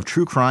 Whether you love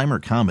true crime or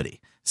comedy,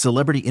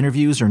 celebrity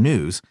interviews or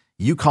news,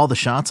 you call the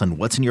shots on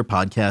what's in your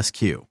podcast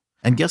queue.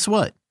 And guess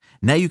what?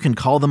 Now you can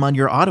call them on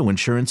your auto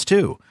insurance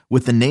too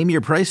with the Name Your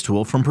Price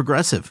tool from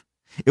Progressive.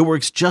 It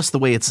works just the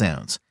way it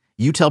sounds.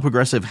 You tell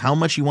Progressive how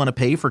much you want to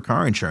pay for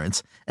car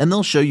insurance, and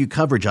they'll show you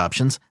coverage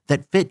options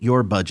that fit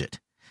your budget.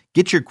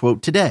 Get your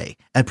quote today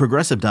at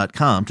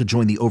Progressive.com to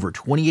join the over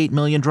 28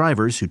 million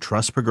drivers who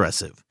trust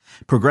Progressive.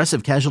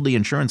 Progressive Casualty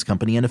Insurance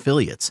Company and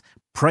Affiliates.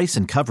 Price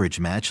and coverage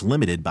match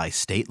limited by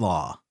state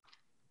law.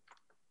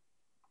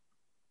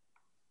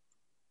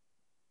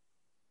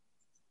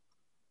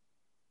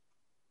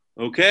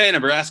 Okay,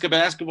 Nebraska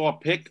basketball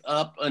picked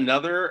up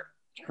another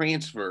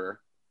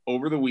transfer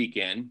over the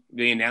weekend.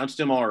 They announced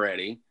him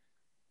already.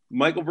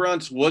 Michael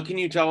Bruntz, what can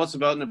you tell us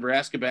about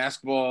Nebraska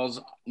basketball's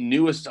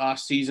newest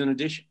off-season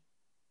addition?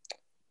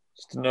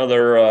 Just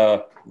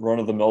another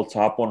run-of-the-mill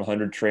top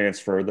 100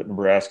 transfer that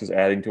Nebraska is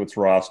adding to its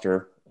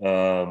roster.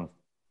 Keon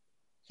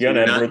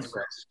Edwards.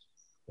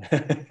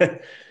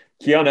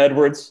 Keon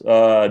Edwards,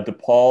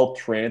 DePaul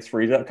transfer.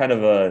 He's had kind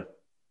of a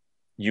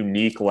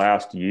unique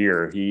last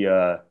year. He,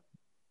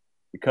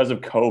 because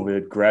of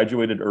COVID,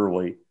 graduated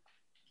early,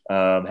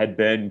 had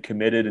been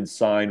committed and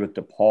signed with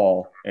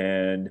DePaul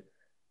and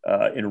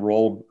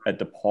enrolled at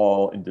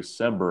DePaul in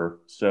December.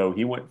 So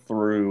he went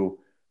through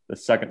the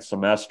second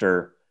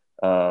semester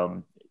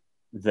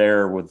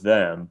there with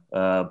them,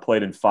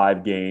 played in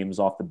 5 games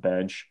off the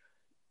bench.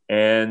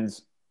 And,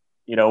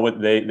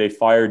 they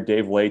fired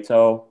Dave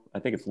Leitao. I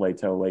think it's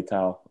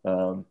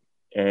Leitao.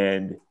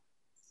 And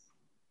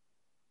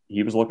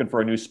he was looking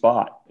for a new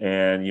spot.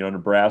 And,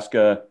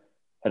 Nebraska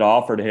had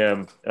offered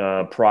him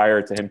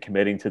prior to him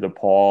committing to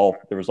DePaul.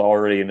 There was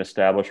already an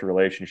established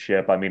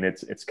relationship. I mean,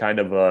 it's kind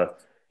of a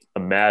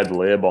mad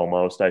lib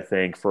almost, I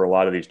think, for a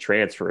lot of these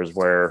transfers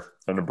where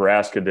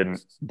Nebraska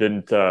didn't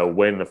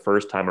win the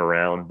first time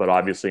around, but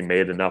obviously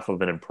made enough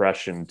of an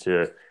impression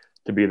to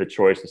be the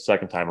choice the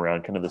second time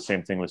around. Kind of the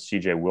same thing with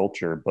CJ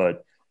Wilcher,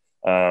 but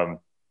 6'8",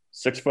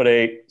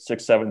 6'7",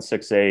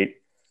 6'8",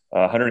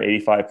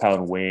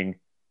 185-pound wing.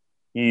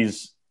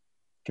 He's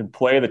can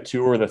play the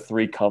 2 or the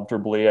 3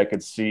 comfortably. I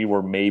could see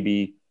where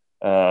maybe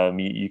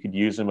you could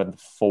use him at the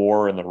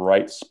 4 in the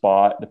right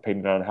spot,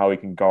 depending on how he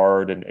can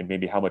guard and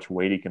maybe how much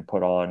weight he can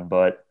put on.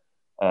 But,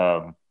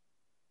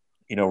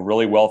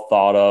 really well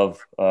thought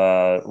of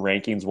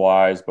rankings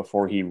wise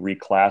before he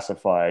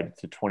reclassified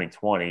to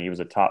 2020. He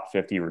was a top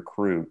 50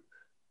 recruit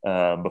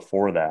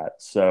before that.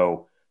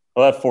 So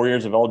he'll have 4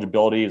 years of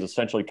eligibility. He's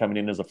essentially coming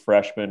in as a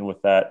freshman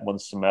with that 1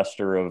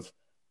 semester of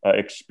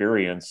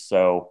experience.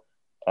 So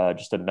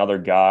just another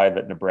guy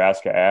that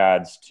Nebraska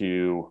adds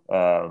to,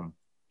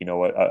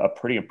 a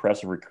pretty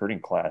impressive recruiting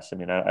class. I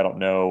mean, I don't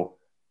know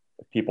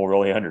if people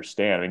really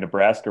understand. I mean,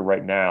 Nebraska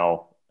right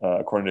now,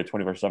 according to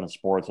 24/7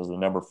 Sports, is the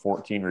number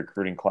 14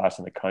 recruiting class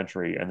in the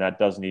country, and that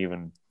doesn't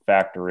even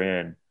factor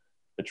in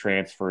the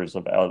transfers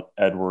of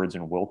Edwards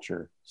and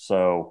Wilcher.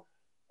 So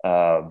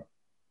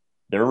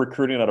they're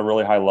recruiting at a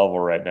really high level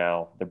right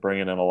now. They're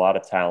bringing in a lot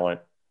of talent,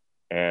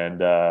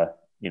 and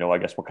I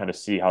guess we'll kind of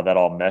see how that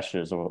all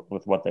meshes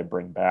with what they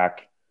bring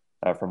back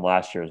from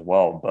last year as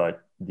well.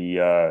 But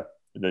the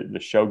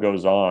show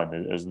goes on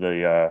as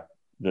the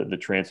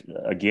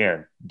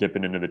again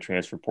dipping into the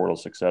transfer portal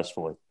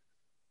successfully.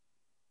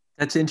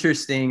 That's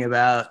interesting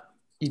about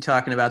you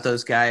talking about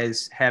those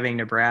guys having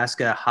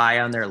Nebraska high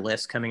on their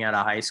list coming out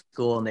of high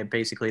school, and they're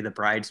basically the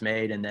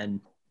bridesmaid, and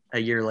then a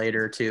year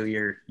later or two,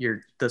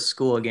 you're the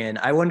school again.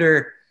 I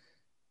wonder.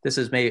 This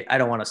is maybe I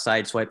don't want to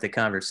sideswipe the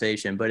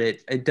conversation, but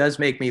it does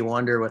make me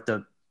wonder with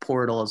the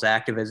portal as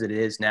active as it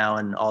is now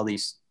and all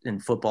these in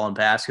football and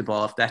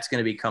basketball, if that's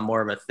going to become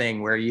more of a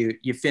thing where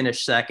you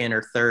finish second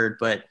or third,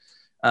 but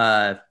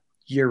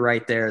you're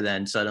right there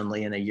then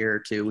suddenly in a year or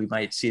two. We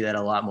might see that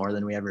a lot more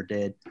than we ever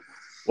did.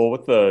 Well,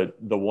 with the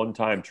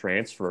one-time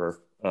transfer,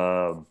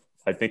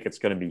 I think it's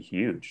going to be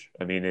huge.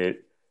 I mean,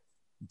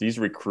 these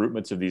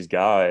recruitments of these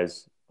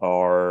guys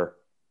are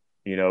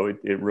 –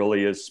 it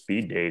really is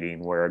speed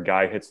dating where a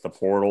guy hits the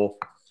portal,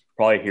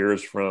 probably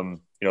hears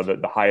from,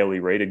 the highly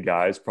rated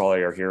guys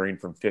probably are hearing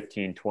from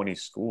 15, 20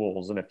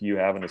 schools. And if you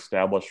have an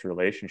established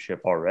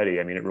relationship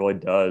already, I mean, it really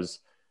does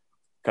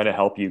kind of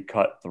help you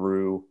cut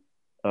through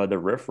the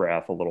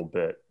riffraff a little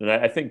bit. And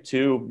I think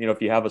too,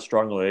 if you have a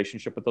strong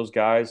relationship with those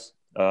guys,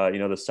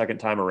 the second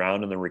time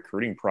around in the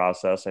recruiting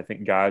process, I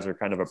think guys are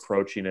kind of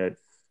approaching it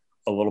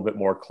a little bit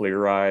more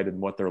clear-eyed in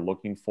what they're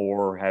looking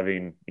for,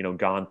 having,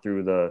 gone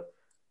through the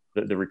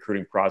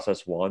recruiting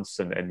process once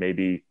and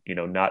maybe,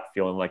 not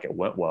feeling like it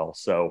went well.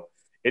 So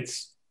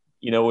it's,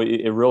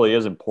 it really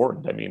is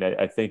important. I mean,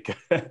 I think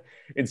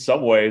in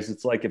some ways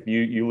it's like if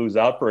you lose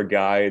out for a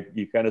guy,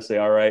 you kind of say,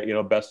 all right,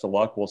 best of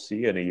luck. We'll see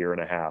you in a year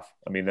and a half.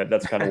 I mean,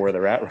 that's kind of where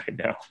they're at right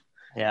now.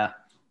 Yeah.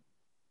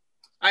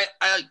 I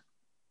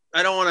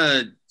don't want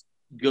to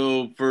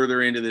go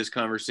further into this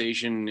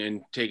conversation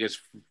and take us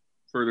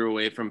further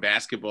away from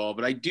basketball,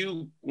 but I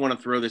do want to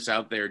throw this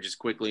out there just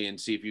quickly and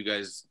see if you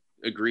guys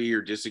agree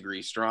or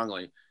disagree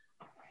strongly.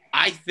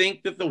 I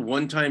think that the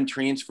one-time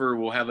transfer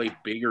will have a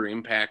bigger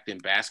impact in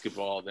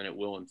basketball than it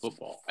will in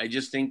football. I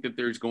just think that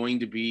there's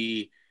going to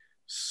be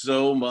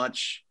so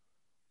much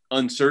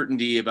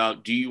uncertainty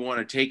about, do you want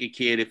to take a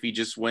kid if he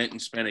just went and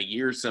spent a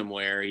year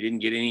somewhere, he didn't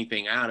get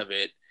anything out of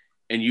it,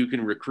 and you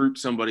can recruit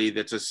somebody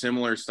that's a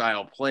similar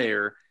style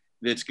player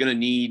that's going to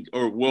need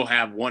or will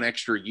have one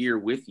extra year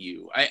with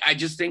you. I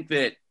just think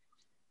that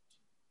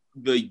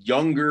the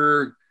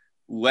younger,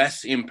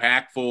 less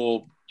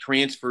impactful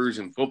transfers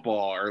in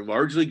football are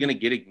largely going to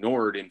get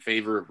ignored in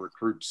favor of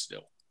recruits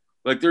still.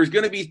 Like there's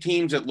going to be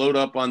teams that load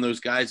up on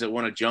those guys that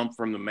want to jump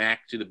from the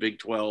MAC to the Big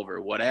 12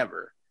 or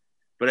whatever.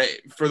 But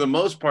for the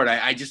most part,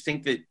 I just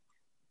think that,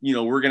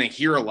 we're going to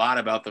hear a lot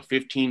about the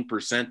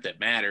 15% that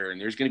matter, and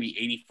there's going to be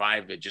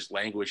 85 that just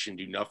languish and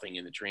do nothing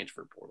in the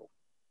transfer portal.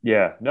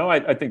 Yeah, no,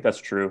 I think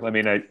that's true. I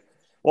mean,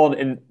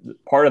 and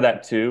part of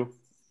that too,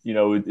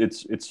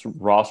 it's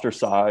roster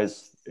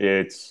size.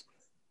 It's,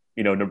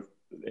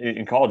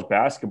 in college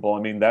basketball,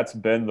 I mean, that's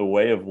been the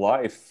way of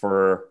life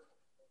for,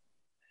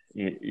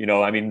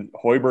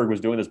 Hoiberg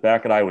was doing this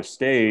back at Iowa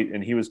State,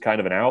 and he was kind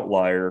of an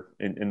outlier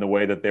in the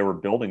way that they were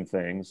building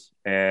things.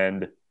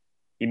 And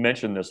he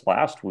mentioned this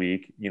last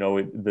week,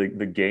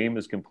 the game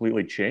has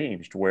completely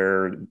changed,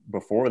 where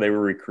before they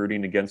were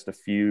recruiting against a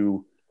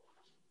few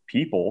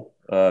people,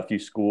 a few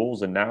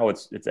schools, and now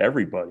it's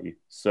everybody.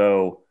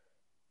 So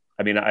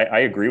I mean, I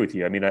agree with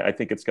you. I mean, I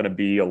think it's going to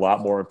be a lot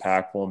more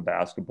impactful in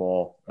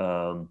basketball.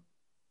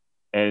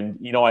 And,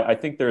 you know, I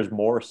think there's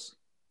more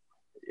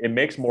 – it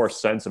makes more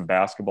sense in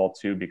basketball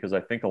too, because I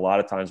think a lot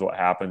of times what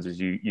happens is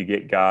you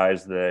get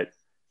guys that,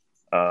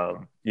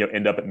 you know,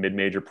 end up at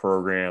mid-major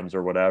programs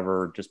or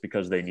whatever just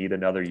because they need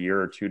another year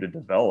or two to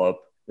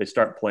develop. They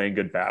start playing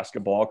good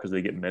basketball because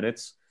they get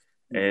minutes.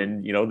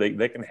 And, you know,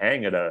 they can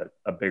hang at a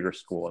bigger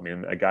school. I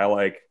mean, a guy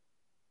like –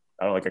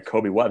 I don't know, like a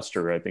Kobe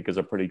Webster, I think is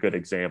a pretty good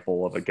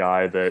example of a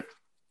guy that,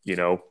 you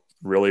know,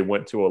 really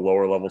went to a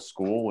lower level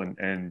school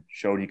and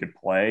showed he could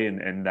play.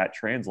 And that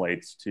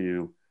translates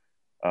to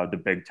the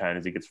Big Ten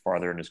as he gets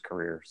farther in his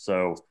career.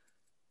 So,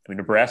 I mean,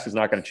 Nebraska's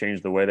not going to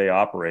change the way they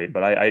operate,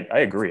 but I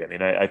agree. I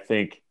mean, I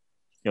think,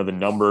 you know, the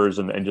numbers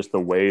and just the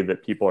way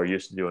that people are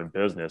used to doing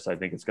business, I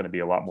think it's going to be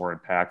a lot more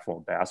impactful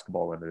in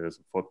basketball than it is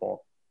in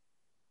football.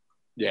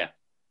 Yeah.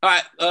 All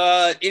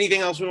right.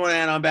 Anything else we want to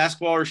add on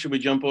basketball, or should we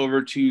jump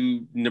over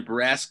to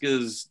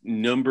Nebraska's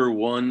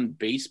 #1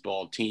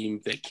 baseball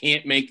team that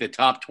can't make the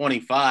top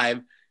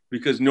 25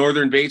 because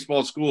Northern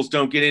baseball schools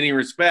don't get any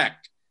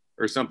respect,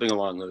 or something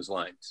along those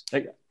lines?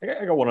 I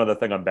got one other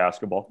thing on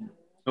basketball.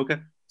 Okay.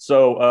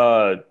 So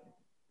we're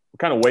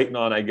kind of waiting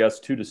on, I guess,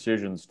 two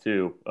decisions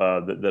too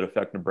that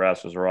affect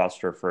Nebraska's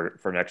roster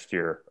for next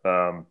year.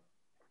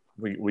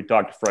 We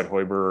talked to Fred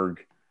Hoiberg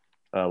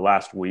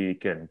last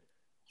week, and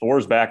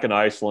Thor's back in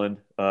Iceland,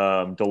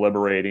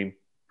 deliberating,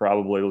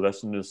 probably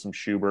listening to some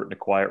Schubert in a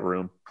quiet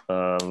room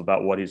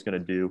about what he's going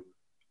to do.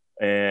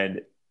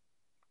 And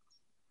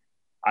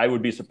I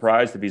would be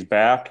surprised if he's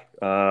back.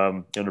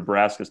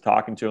 Nebraska's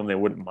talking to him. They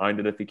wouldn't mind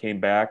it if he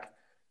came back.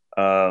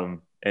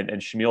 And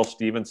Shamil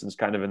Stevenson's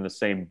kind of in the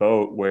same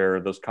boat where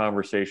those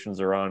conversations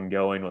are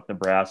ongoing with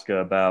Nebraska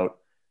about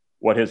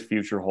what his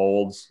future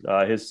holds.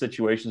 His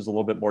situation is a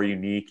little bit more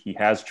unique. He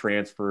has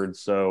transferred,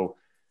 so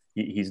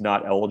he's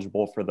not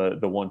eligible for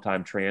the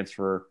one-time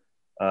transfer.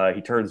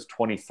 He turns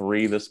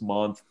 23 this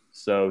month,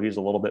 so he's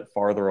a little bit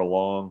farther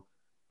along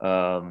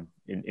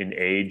in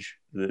age.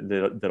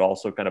 That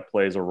also kind of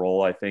plays a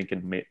role, I think,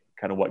 in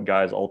kind of what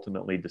guys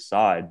ultimately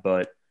decide.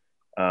 But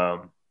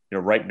you know,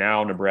 right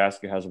now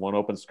Nebraska has one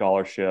open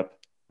scholarship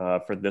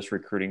for this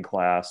recruiting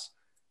class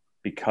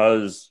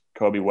because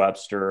Kobe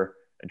Webster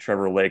and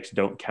Trevor Lakes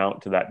don't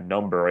count to that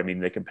number. I mean,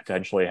 they could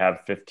potentially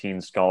have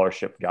 15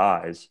 scholarship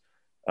guys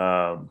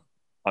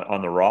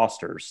on the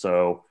roster.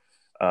 So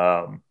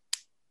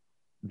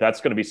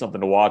that's going to be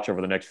something to watch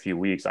over the next few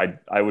weeks.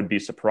 I would be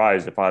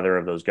surprised if either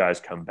of those guys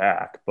come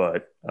back,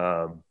 but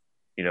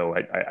you know,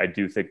 I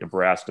do think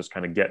Nebraska's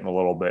kind of getting a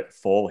little bit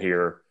full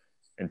here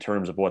in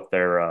terms of what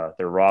their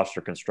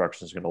roster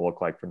construction is going to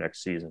look like for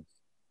next season.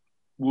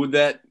 Would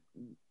that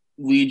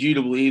lead you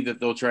to believe that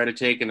they'll try to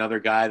take another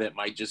guy that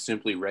might just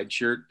simply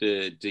redshirt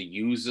to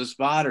use the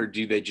spot, or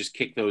do they just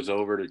kick those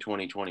over to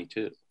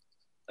 2022?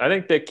 I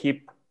think they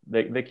keep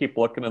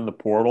looking in the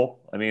portal.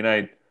 I mean,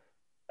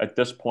 at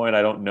this point,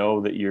 I don't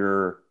know that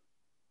you're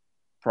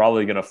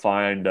probably going to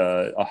find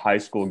a high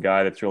school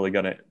guy that's really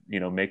going to,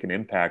 you know, make an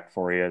impact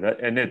for you.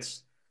 And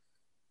it's,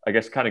 I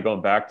guess, kind of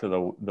going back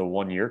to the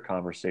 1 year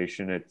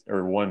conversation,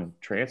 or one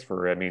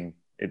transfer. I mean,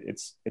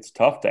 it's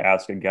tough to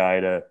ask a guy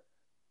to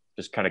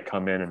just kind of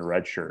come in and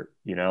redshirt,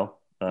 you know?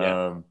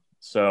 Yeah.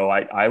 So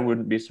I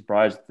wouldn't be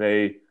surprised if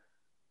they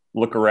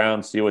look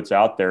around, see what's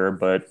out there,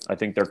 but I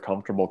think they're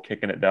comfortable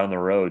kicking it down the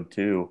road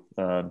too,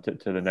 to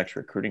the next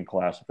recruiting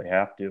class if they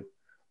have to.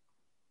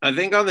 I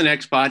think on the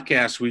next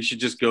podcast, we should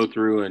just go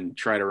through and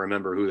try to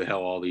remember who the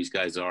hell all these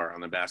guys are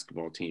on the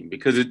basketball team,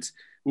 because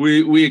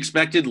we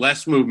expected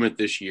less movement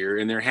this year,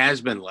 and there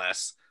has been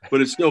less, but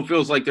it still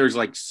feels like there's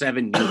like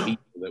 7 new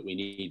people that we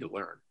need to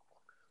learn.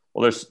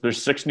 Well,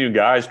 there's 6 new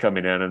guys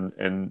coming in,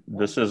 and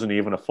this isn't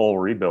even a full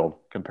rebuild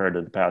compared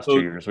to the past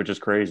 2 years, which is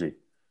crazy.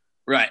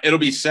 Right. It'll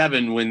be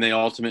 7 when they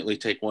ultimately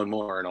take one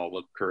more and all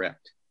look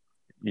correct.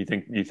 You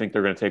think they're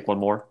going to take one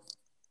more?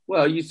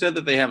 Well, you said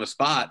that they have a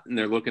spot and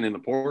they're looking in the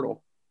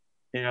portal.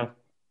 Yeah.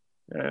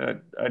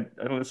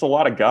 It's a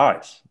lot of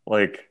guys.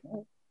 Like,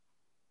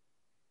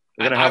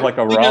 they're going to have like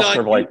a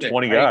roster of like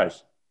 20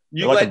 guys.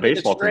 You like let a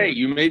baseball me team.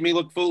 You made me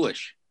look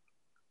foolish.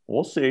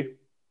 We'll see.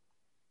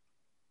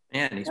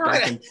 Man, he's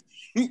back in.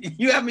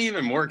 You have me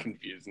even more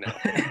confused now.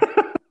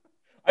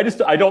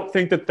 I don't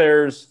think that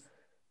there's,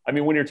 I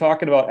mean, when you're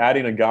talking about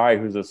adding a guy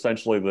who's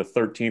essentially the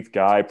 13th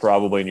guy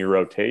probably in your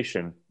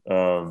rotation,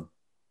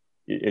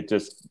 it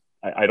just,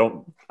 I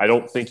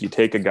don't think you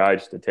take a guy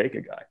just to take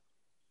a guy.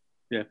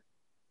 Yeah,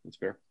 that's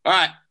fair. All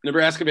right,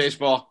 Nebraska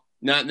baseball,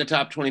 not in the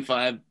top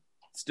 25,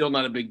 still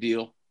not a big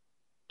deal.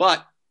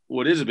 But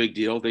what is a big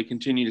deal, they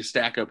continue to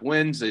stack up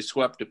wins. They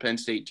swept a Penn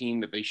State team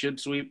that they should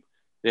sweep.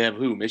 They have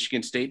who?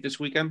 Michigan State this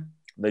weekend?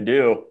 They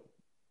do.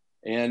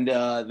 And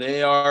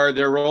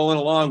they're rolling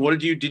along.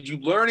 Did you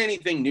learn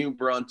anything new,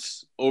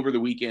 Brunts, over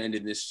the weekend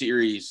in this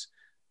series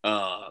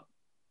that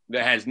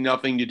has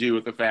nothing to do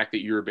with the fact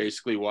that you were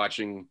basically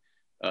watching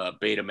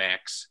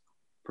Betamax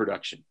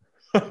production?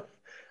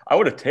 I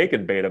would have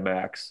taken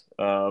Betamax.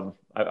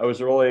 I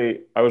was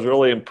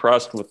really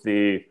impressed with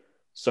the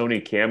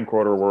Sony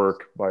camcorder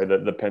work by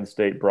the Penn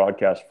State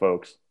broadcast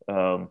folks.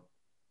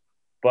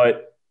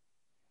 But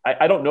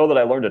I don't know that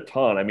I learned a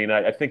ton. I mean,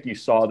 I think you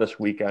saw this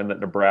weekend that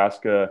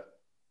Nebraska,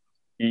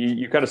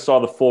 you kind of saw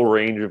the full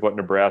range of what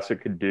Nebraska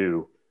could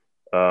do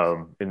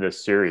in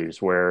this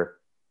series where,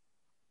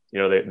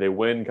 they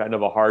win kind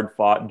of a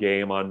hard-fought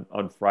game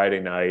on Friday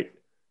night.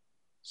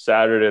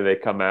 Saturday, they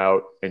come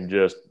out and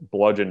just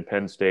bludgeon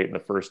Penn State in the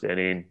first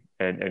inning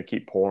and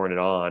keep pouring it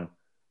on.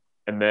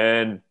 And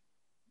then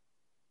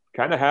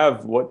kind of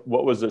have what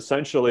was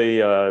essentially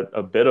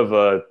a bit of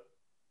a,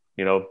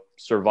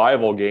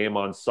 survival game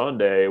on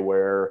Sunday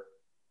where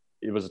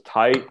it was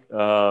tight.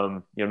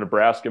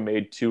 Nebraska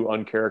made two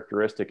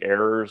uncharacteristic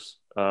errors,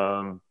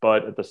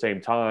 but at the same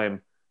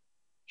time,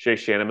 Shea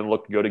Shanneman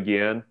looked good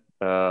again.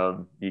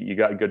 You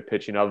got good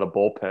pitching out of the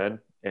bullpen,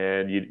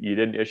 and you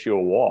didn't issue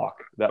a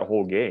walk that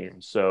whole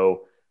game.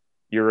 So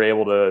you're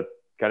able to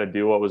kind of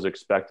do what was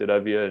expected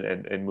of you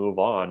and move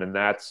on. And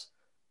that's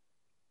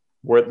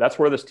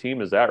where this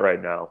team is at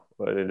right now.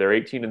 They're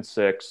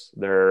 18-6.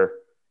 They're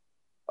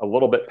a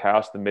little bit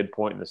past the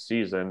midpoint in the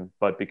season,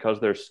 but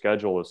because their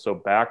schedule is so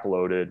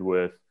backloaded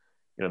with,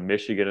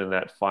 Michigan in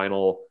that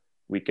final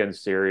weekend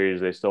series,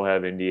 they still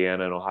have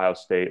Indiana and Ohio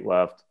State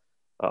left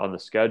on the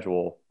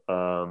schedule,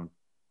 or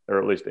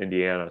at least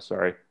Indiana,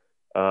 sorry.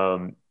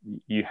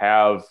 You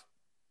have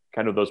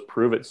kind of those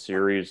prove it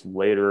series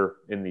later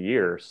in the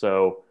year.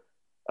 So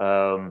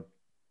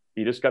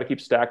you just got to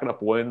keep stacking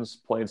up wins,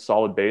 playing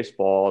solid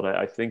baseball. And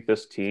I think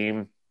this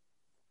team,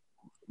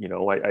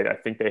 I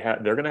think they're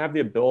going to have the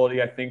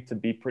ability, I think, to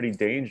be pretty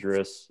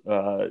dangerous,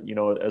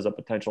 as a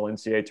potential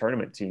NCAA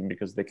tournament team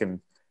because they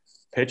can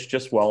pitch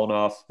just well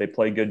enough. They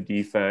play good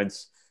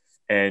defense,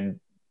 and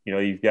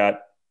you've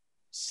got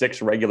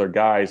 6 regular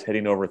guys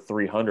hitting over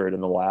 300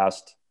 in the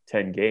last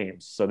 10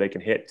 games, so they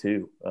can hit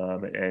too.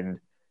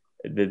 And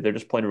they're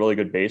just playing really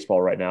good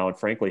baseball right now, and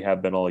frankly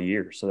have been all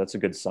year. So that's a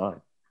good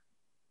sign.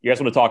 You guys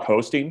want to talk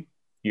hosting?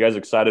 You guys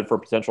excited for a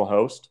potential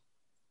host?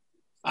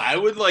 I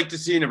would like to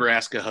see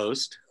Nebraska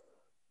host.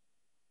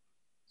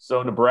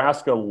 So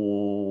Nebraska,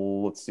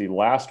 let's see,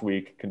 last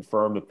week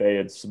confirmed that they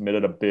had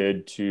submitted a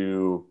bid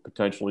to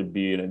potentially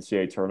be an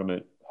NCAA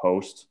tournament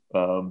host.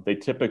 They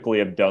typically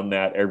have done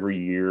that every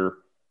year,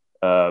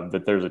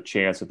 that there's a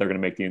chance that they're going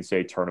to make the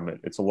NCAA tournament.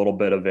 It's a little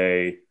bit of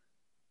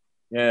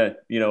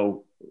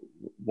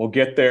we'll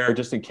get there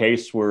just in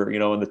case we're,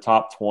 in the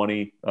top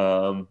 20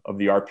 of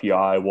the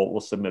RPI, we'll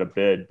submit a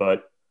bid.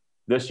 But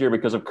this year,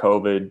 because of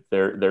COVID,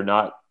 they're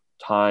not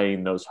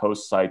tying those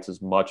host sites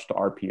as much to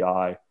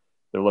RPI.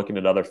 They're looking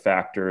at other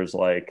factors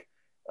like,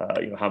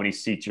 how many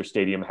seats your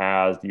stadium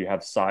has. Do you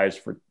have size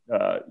for,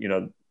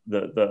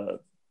 the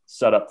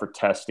setup for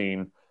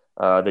testing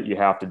that you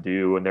have to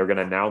do? And they're going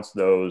to announce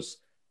those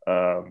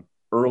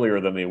earlier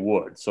than they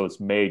would. So it's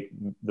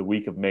the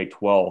week of May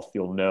 12th,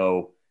 you'll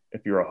know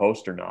if you're a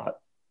host or not.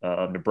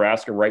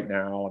 Nebraska right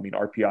now,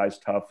 RPI is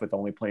tough with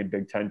only playing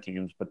Big Ten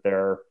teams, but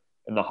they're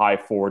in the high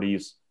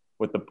 40s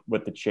with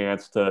the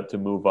chance to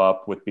move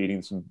up with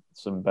beating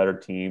some better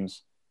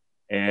teams.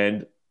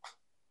 And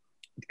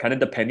kind of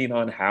depending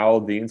on how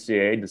the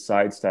NCAA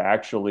decides to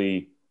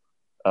actually,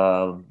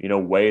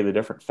 weigh the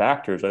different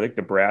factors, I think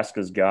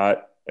Nebraska's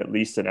got at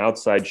least an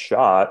outside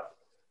shot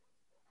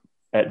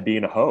at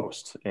being a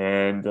host.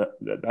 And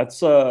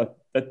that's a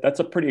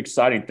pretty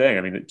exciting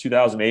thing.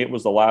 2008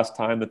 was the last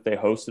time that they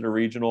hosted a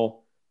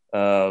regional.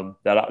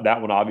 That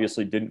one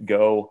obviously didn't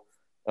go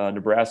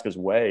Nebraska's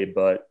way,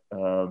 but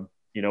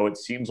it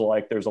seems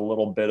like there's a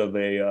little bit of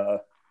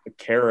a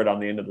carrot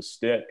on the end of the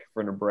stick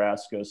for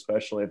Nebraska,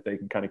 especially if they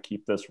can kind of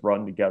keep this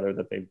run together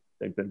that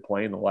they've been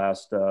playing the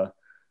last, the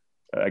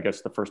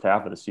first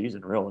half of the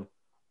season, really.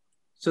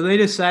 So they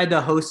decide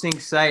the hosting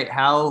site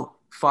how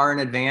far in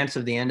advance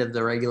of the end of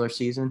the regular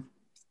season?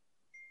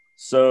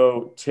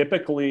 So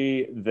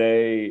typically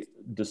they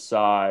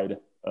decide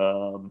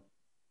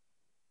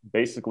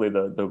basically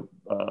the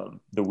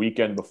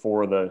weekend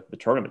before the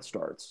tournament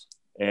starts.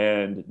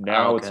 And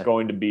now It's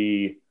going to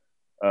be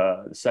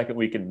the second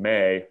week in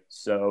May.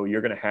 So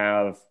you're going to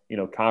have,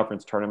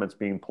 conference tournaments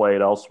being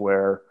played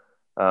elsewhere.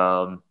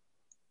 And,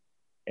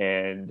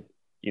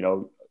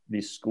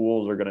 these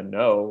schools are going to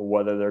know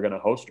whether they're going to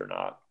host or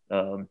not.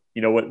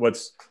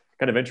 What's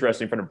kind of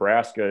interesting for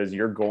Nebraska is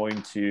you're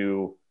going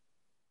to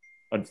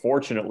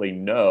unfortunately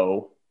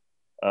know,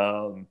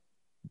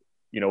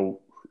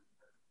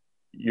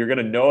 you're going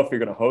to know if you're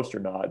going to host or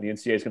not. The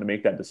NCAA is going to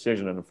make that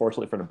decision. And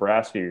unfortunately for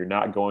Nebraska, you're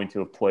not going to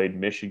have played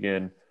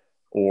Michigan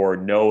or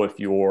know if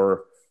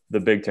you're the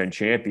Big Ten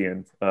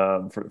champion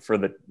for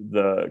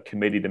the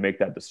committee to make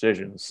that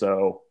decision.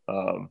 So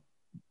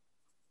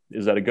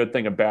is that a good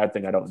thing, a bad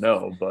thing? I don't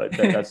know, but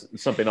that's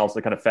something else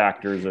that kind of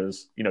factors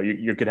is,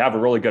 you could have a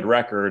really good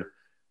record,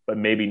 but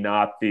maybe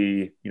not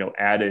the,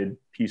 added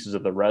pieces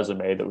of the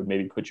resume that would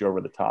maybe put you over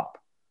the top.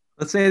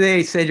 Let's say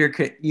they said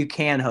you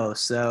can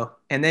host,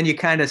 and then you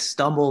kind of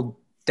stumbled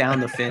down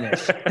the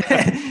finish.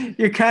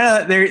 They're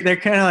kind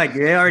of like,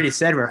 they already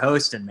said we're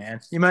hosting,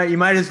 man. You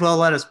might as well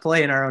let us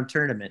play in our own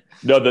tournament.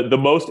 No, the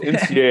most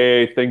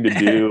NCAA thing to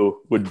do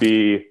would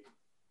be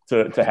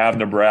to have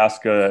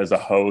Nebraska as a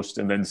host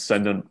and then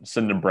send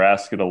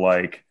Nebraska to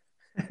like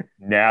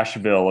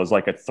Nashville as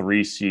like a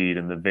 3 seed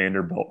in the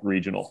Vanderbilt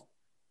regional.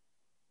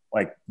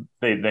 Like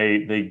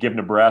they give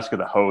Nebraska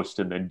the host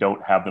and then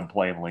don't have them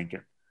play in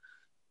Lincoln.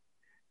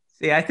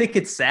 See, I think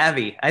it's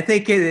savvy. I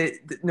think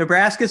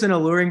Nebraska's an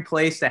alluring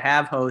place to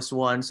have host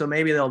one. So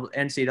maybe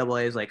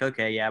NCAA is like,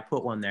 okay, yeah,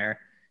 put one there.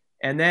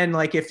 And then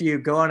like if you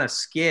go on a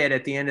skid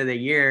at the end of the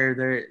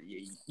year,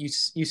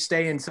 you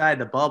stay inside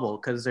the bubble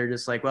because they're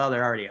just like, well,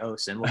 they're already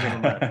hosting. We'll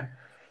give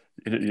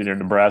them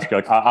Nebraska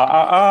like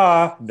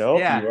nope,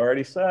 yeah. You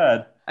already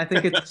said. I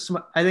think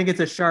it's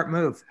a sharp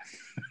move.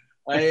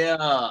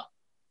 I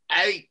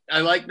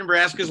like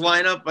Nebraska's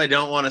lineup. I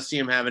don't want to see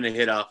him having to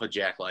hit off of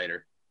Jack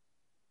Leiter.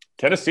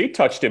 Tennessee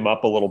touched him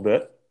up a little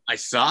bit. I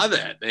saw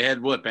that. They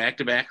had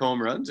back-to-back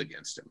home runs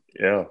against him.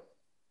 Yeah.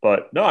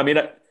 But no, I mean,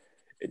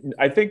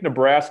 I think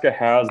Nebraska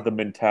has the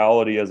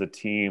mentality as a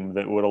team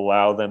that would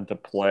allow them to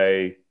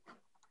play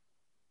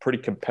pretty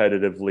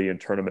competitively in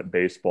tournament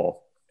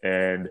baseball.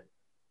 And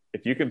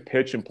if you can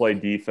pitch and play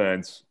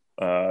defense,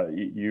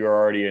 you're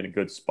already in a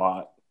good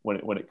spot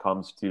when it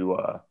comes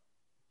to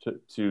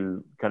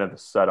kind of the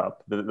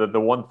setup. The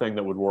one thing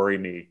that would worry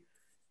me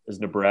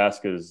is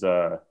Nebraska's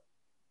the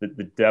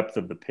depth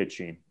of the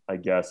pitching, I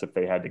guess, if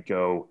they had to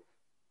go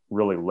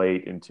really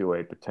late into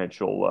a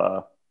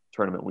potential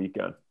tournament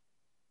weekend.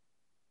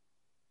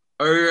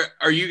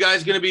 Are you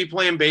guys going to be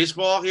playing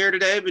baseball here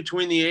today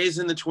between the A's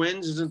and the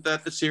Twins? Isn't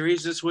that the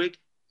series this week?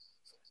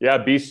 Yeah,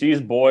 BC's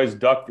boys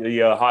ducked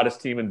the hottest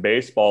team in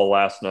baseball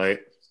last night.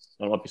 I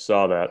don't know if you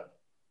saw that.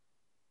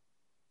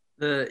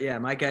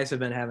 My guys have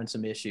been having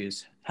some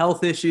issues,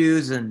 health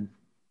issues and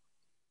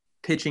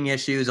pitching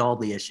issues, all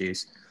the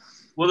issues.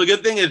 Well, the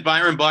good thing is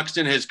Byron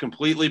Buxton has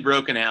completely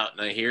broken out, and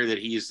I hear that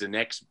he's the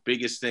next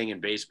biggest thing in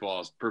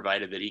baseball,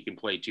 provided that he can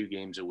play 2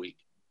 games a week.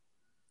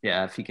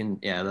 Yeah, if he can.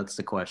 Yeah, that's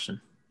the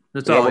question.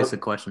 That's always the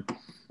question.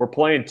 We're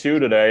playing 2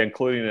 today,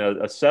 including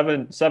a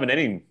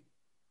 7-inning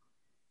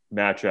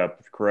matchup.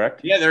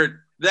 Correct? Yeah,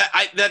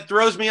 that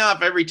throws me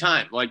off every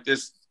time. Like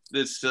this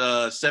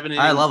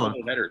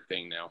 7-inning better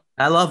thing now.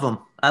 I love them.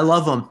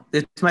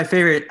 It's my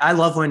favorite. I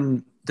love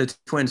when the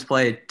Twins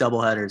play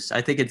doubleheaders.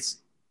 I think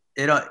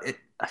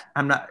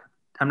I'm not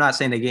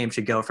saying the game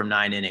should go from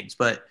 9 innings,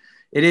 but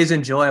it is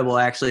enjoyable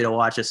actually to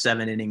watch a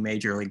 7-inning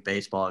Major League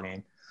Baseball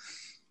game.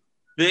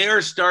 They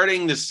are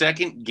starting the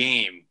second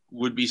game.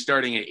 Would be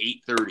starting at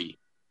 8:30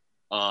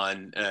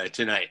 on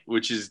tonight,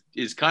 which is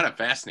kind of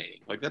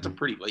fascinating. Like that's a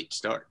pretty late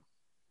start.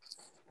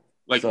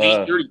 Like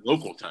 8:30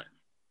 local time.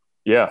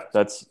 Yeah,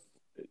 that's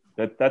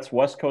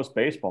West Coast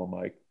baseball,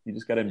 Mike. You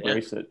just got to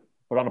embrace it.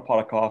 Put on a pot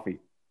of coffee.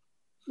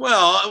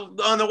 Well,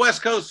 on the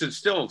West Coast, it's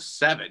still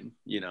 7.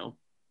 You know,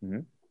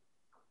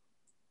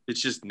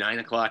 It's just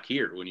 9:00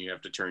 here when you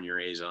have to turn your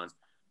A's on.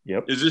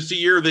 Yep. Is this the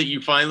year that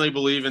you finally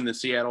believe in the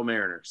Seattle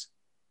Mariners?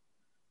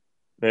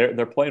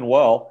 They're playing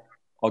well.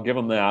 I'll give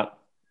them that.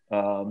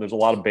 There's a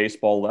lot of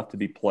baseball left to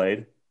be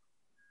played.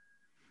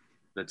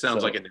 That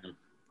sounds like a name.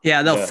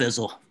 Yeah, they'll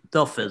fizzle.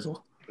 They'll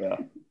fizzle. Yeah.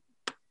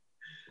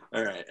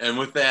 All right. And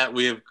with that,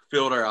 we have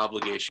filled our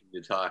obligation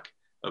to talk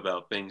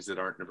about things that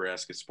aren't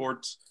Nebraska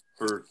sports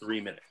for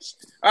 3 minutes.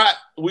 All right.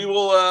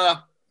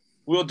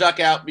 We'll duck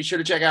out. Be sure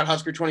to check out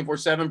Husker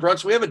 24/7.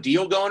 Brunts, we have a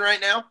deal going right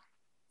now.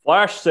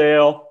 Flash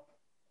sale,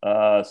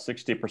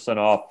 60%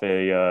 off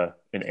an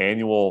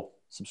annual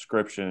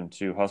subscription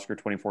to Husker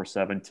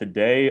 24/7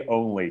 today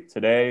only.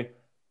 Today,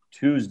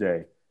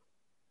 Tuesday,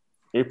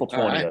 April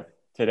 20th. Right.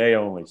 Today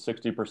only.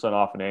 60%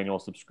 off an annual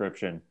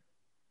subscription.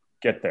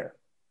 Get there.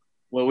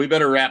 Well, we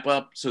better wrap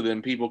up so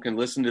then people can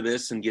listen to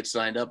this and get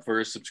signed up for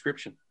a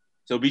subscription.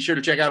 So be sure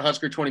to check out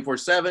Husker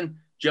 24/7.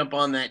 Jump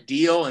on that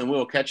deal, and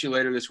we'll catch you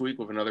later this week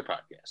with another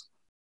podcast.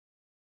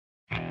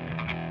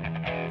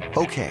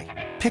 Okay,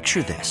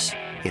 picture this.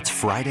 It's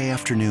Friday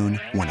afternoon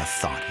when a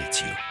thought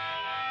hits you.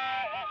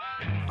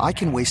 I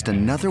can waste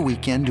another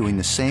weekend doing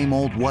the same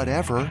old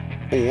whatever,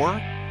 or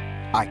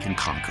I can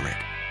conquer it.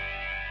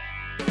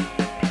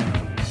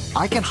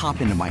 I can hop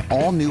into my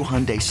all-new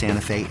Hyundai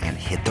Santa Fe and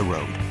hit the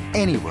road.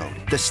 Any road.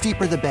 The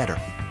steeper, the better.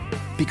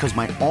 Because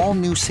my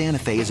all-new Santa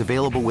Fe is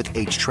available with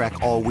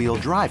H-Track all-wheel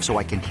drive, so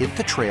I can hit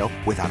the trail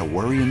without a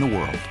worry in the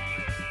world.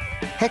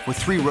 Heck, with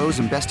 3 rows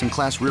and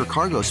best-in-class rear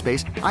cargo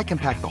space, I can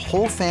pack the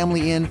whole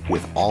family in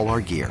with all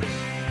our gear.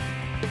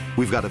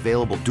 We've got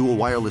available dual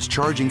wireless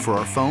charging for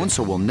our phones,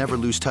 so we'll never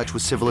lose touch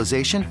with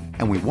civilization,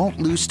 and we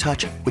won't lose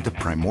touch with the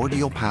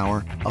primordial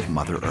power of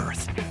Mother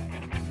Earth.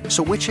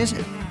 So which is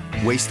it?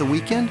 Waste the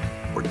weekend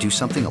or do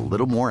something a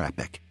little more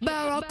epic?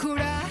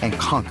 And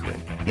conquer it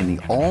in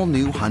the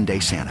all-new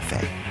Hyundai Santa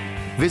Fe.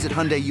 Visit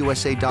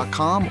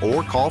HyundaiUSA.com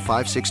or call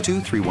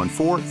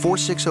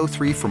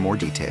 562-314-4603 for more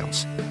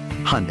details.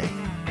 Hyundai,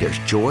 there's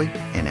joy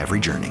in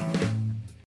every journey.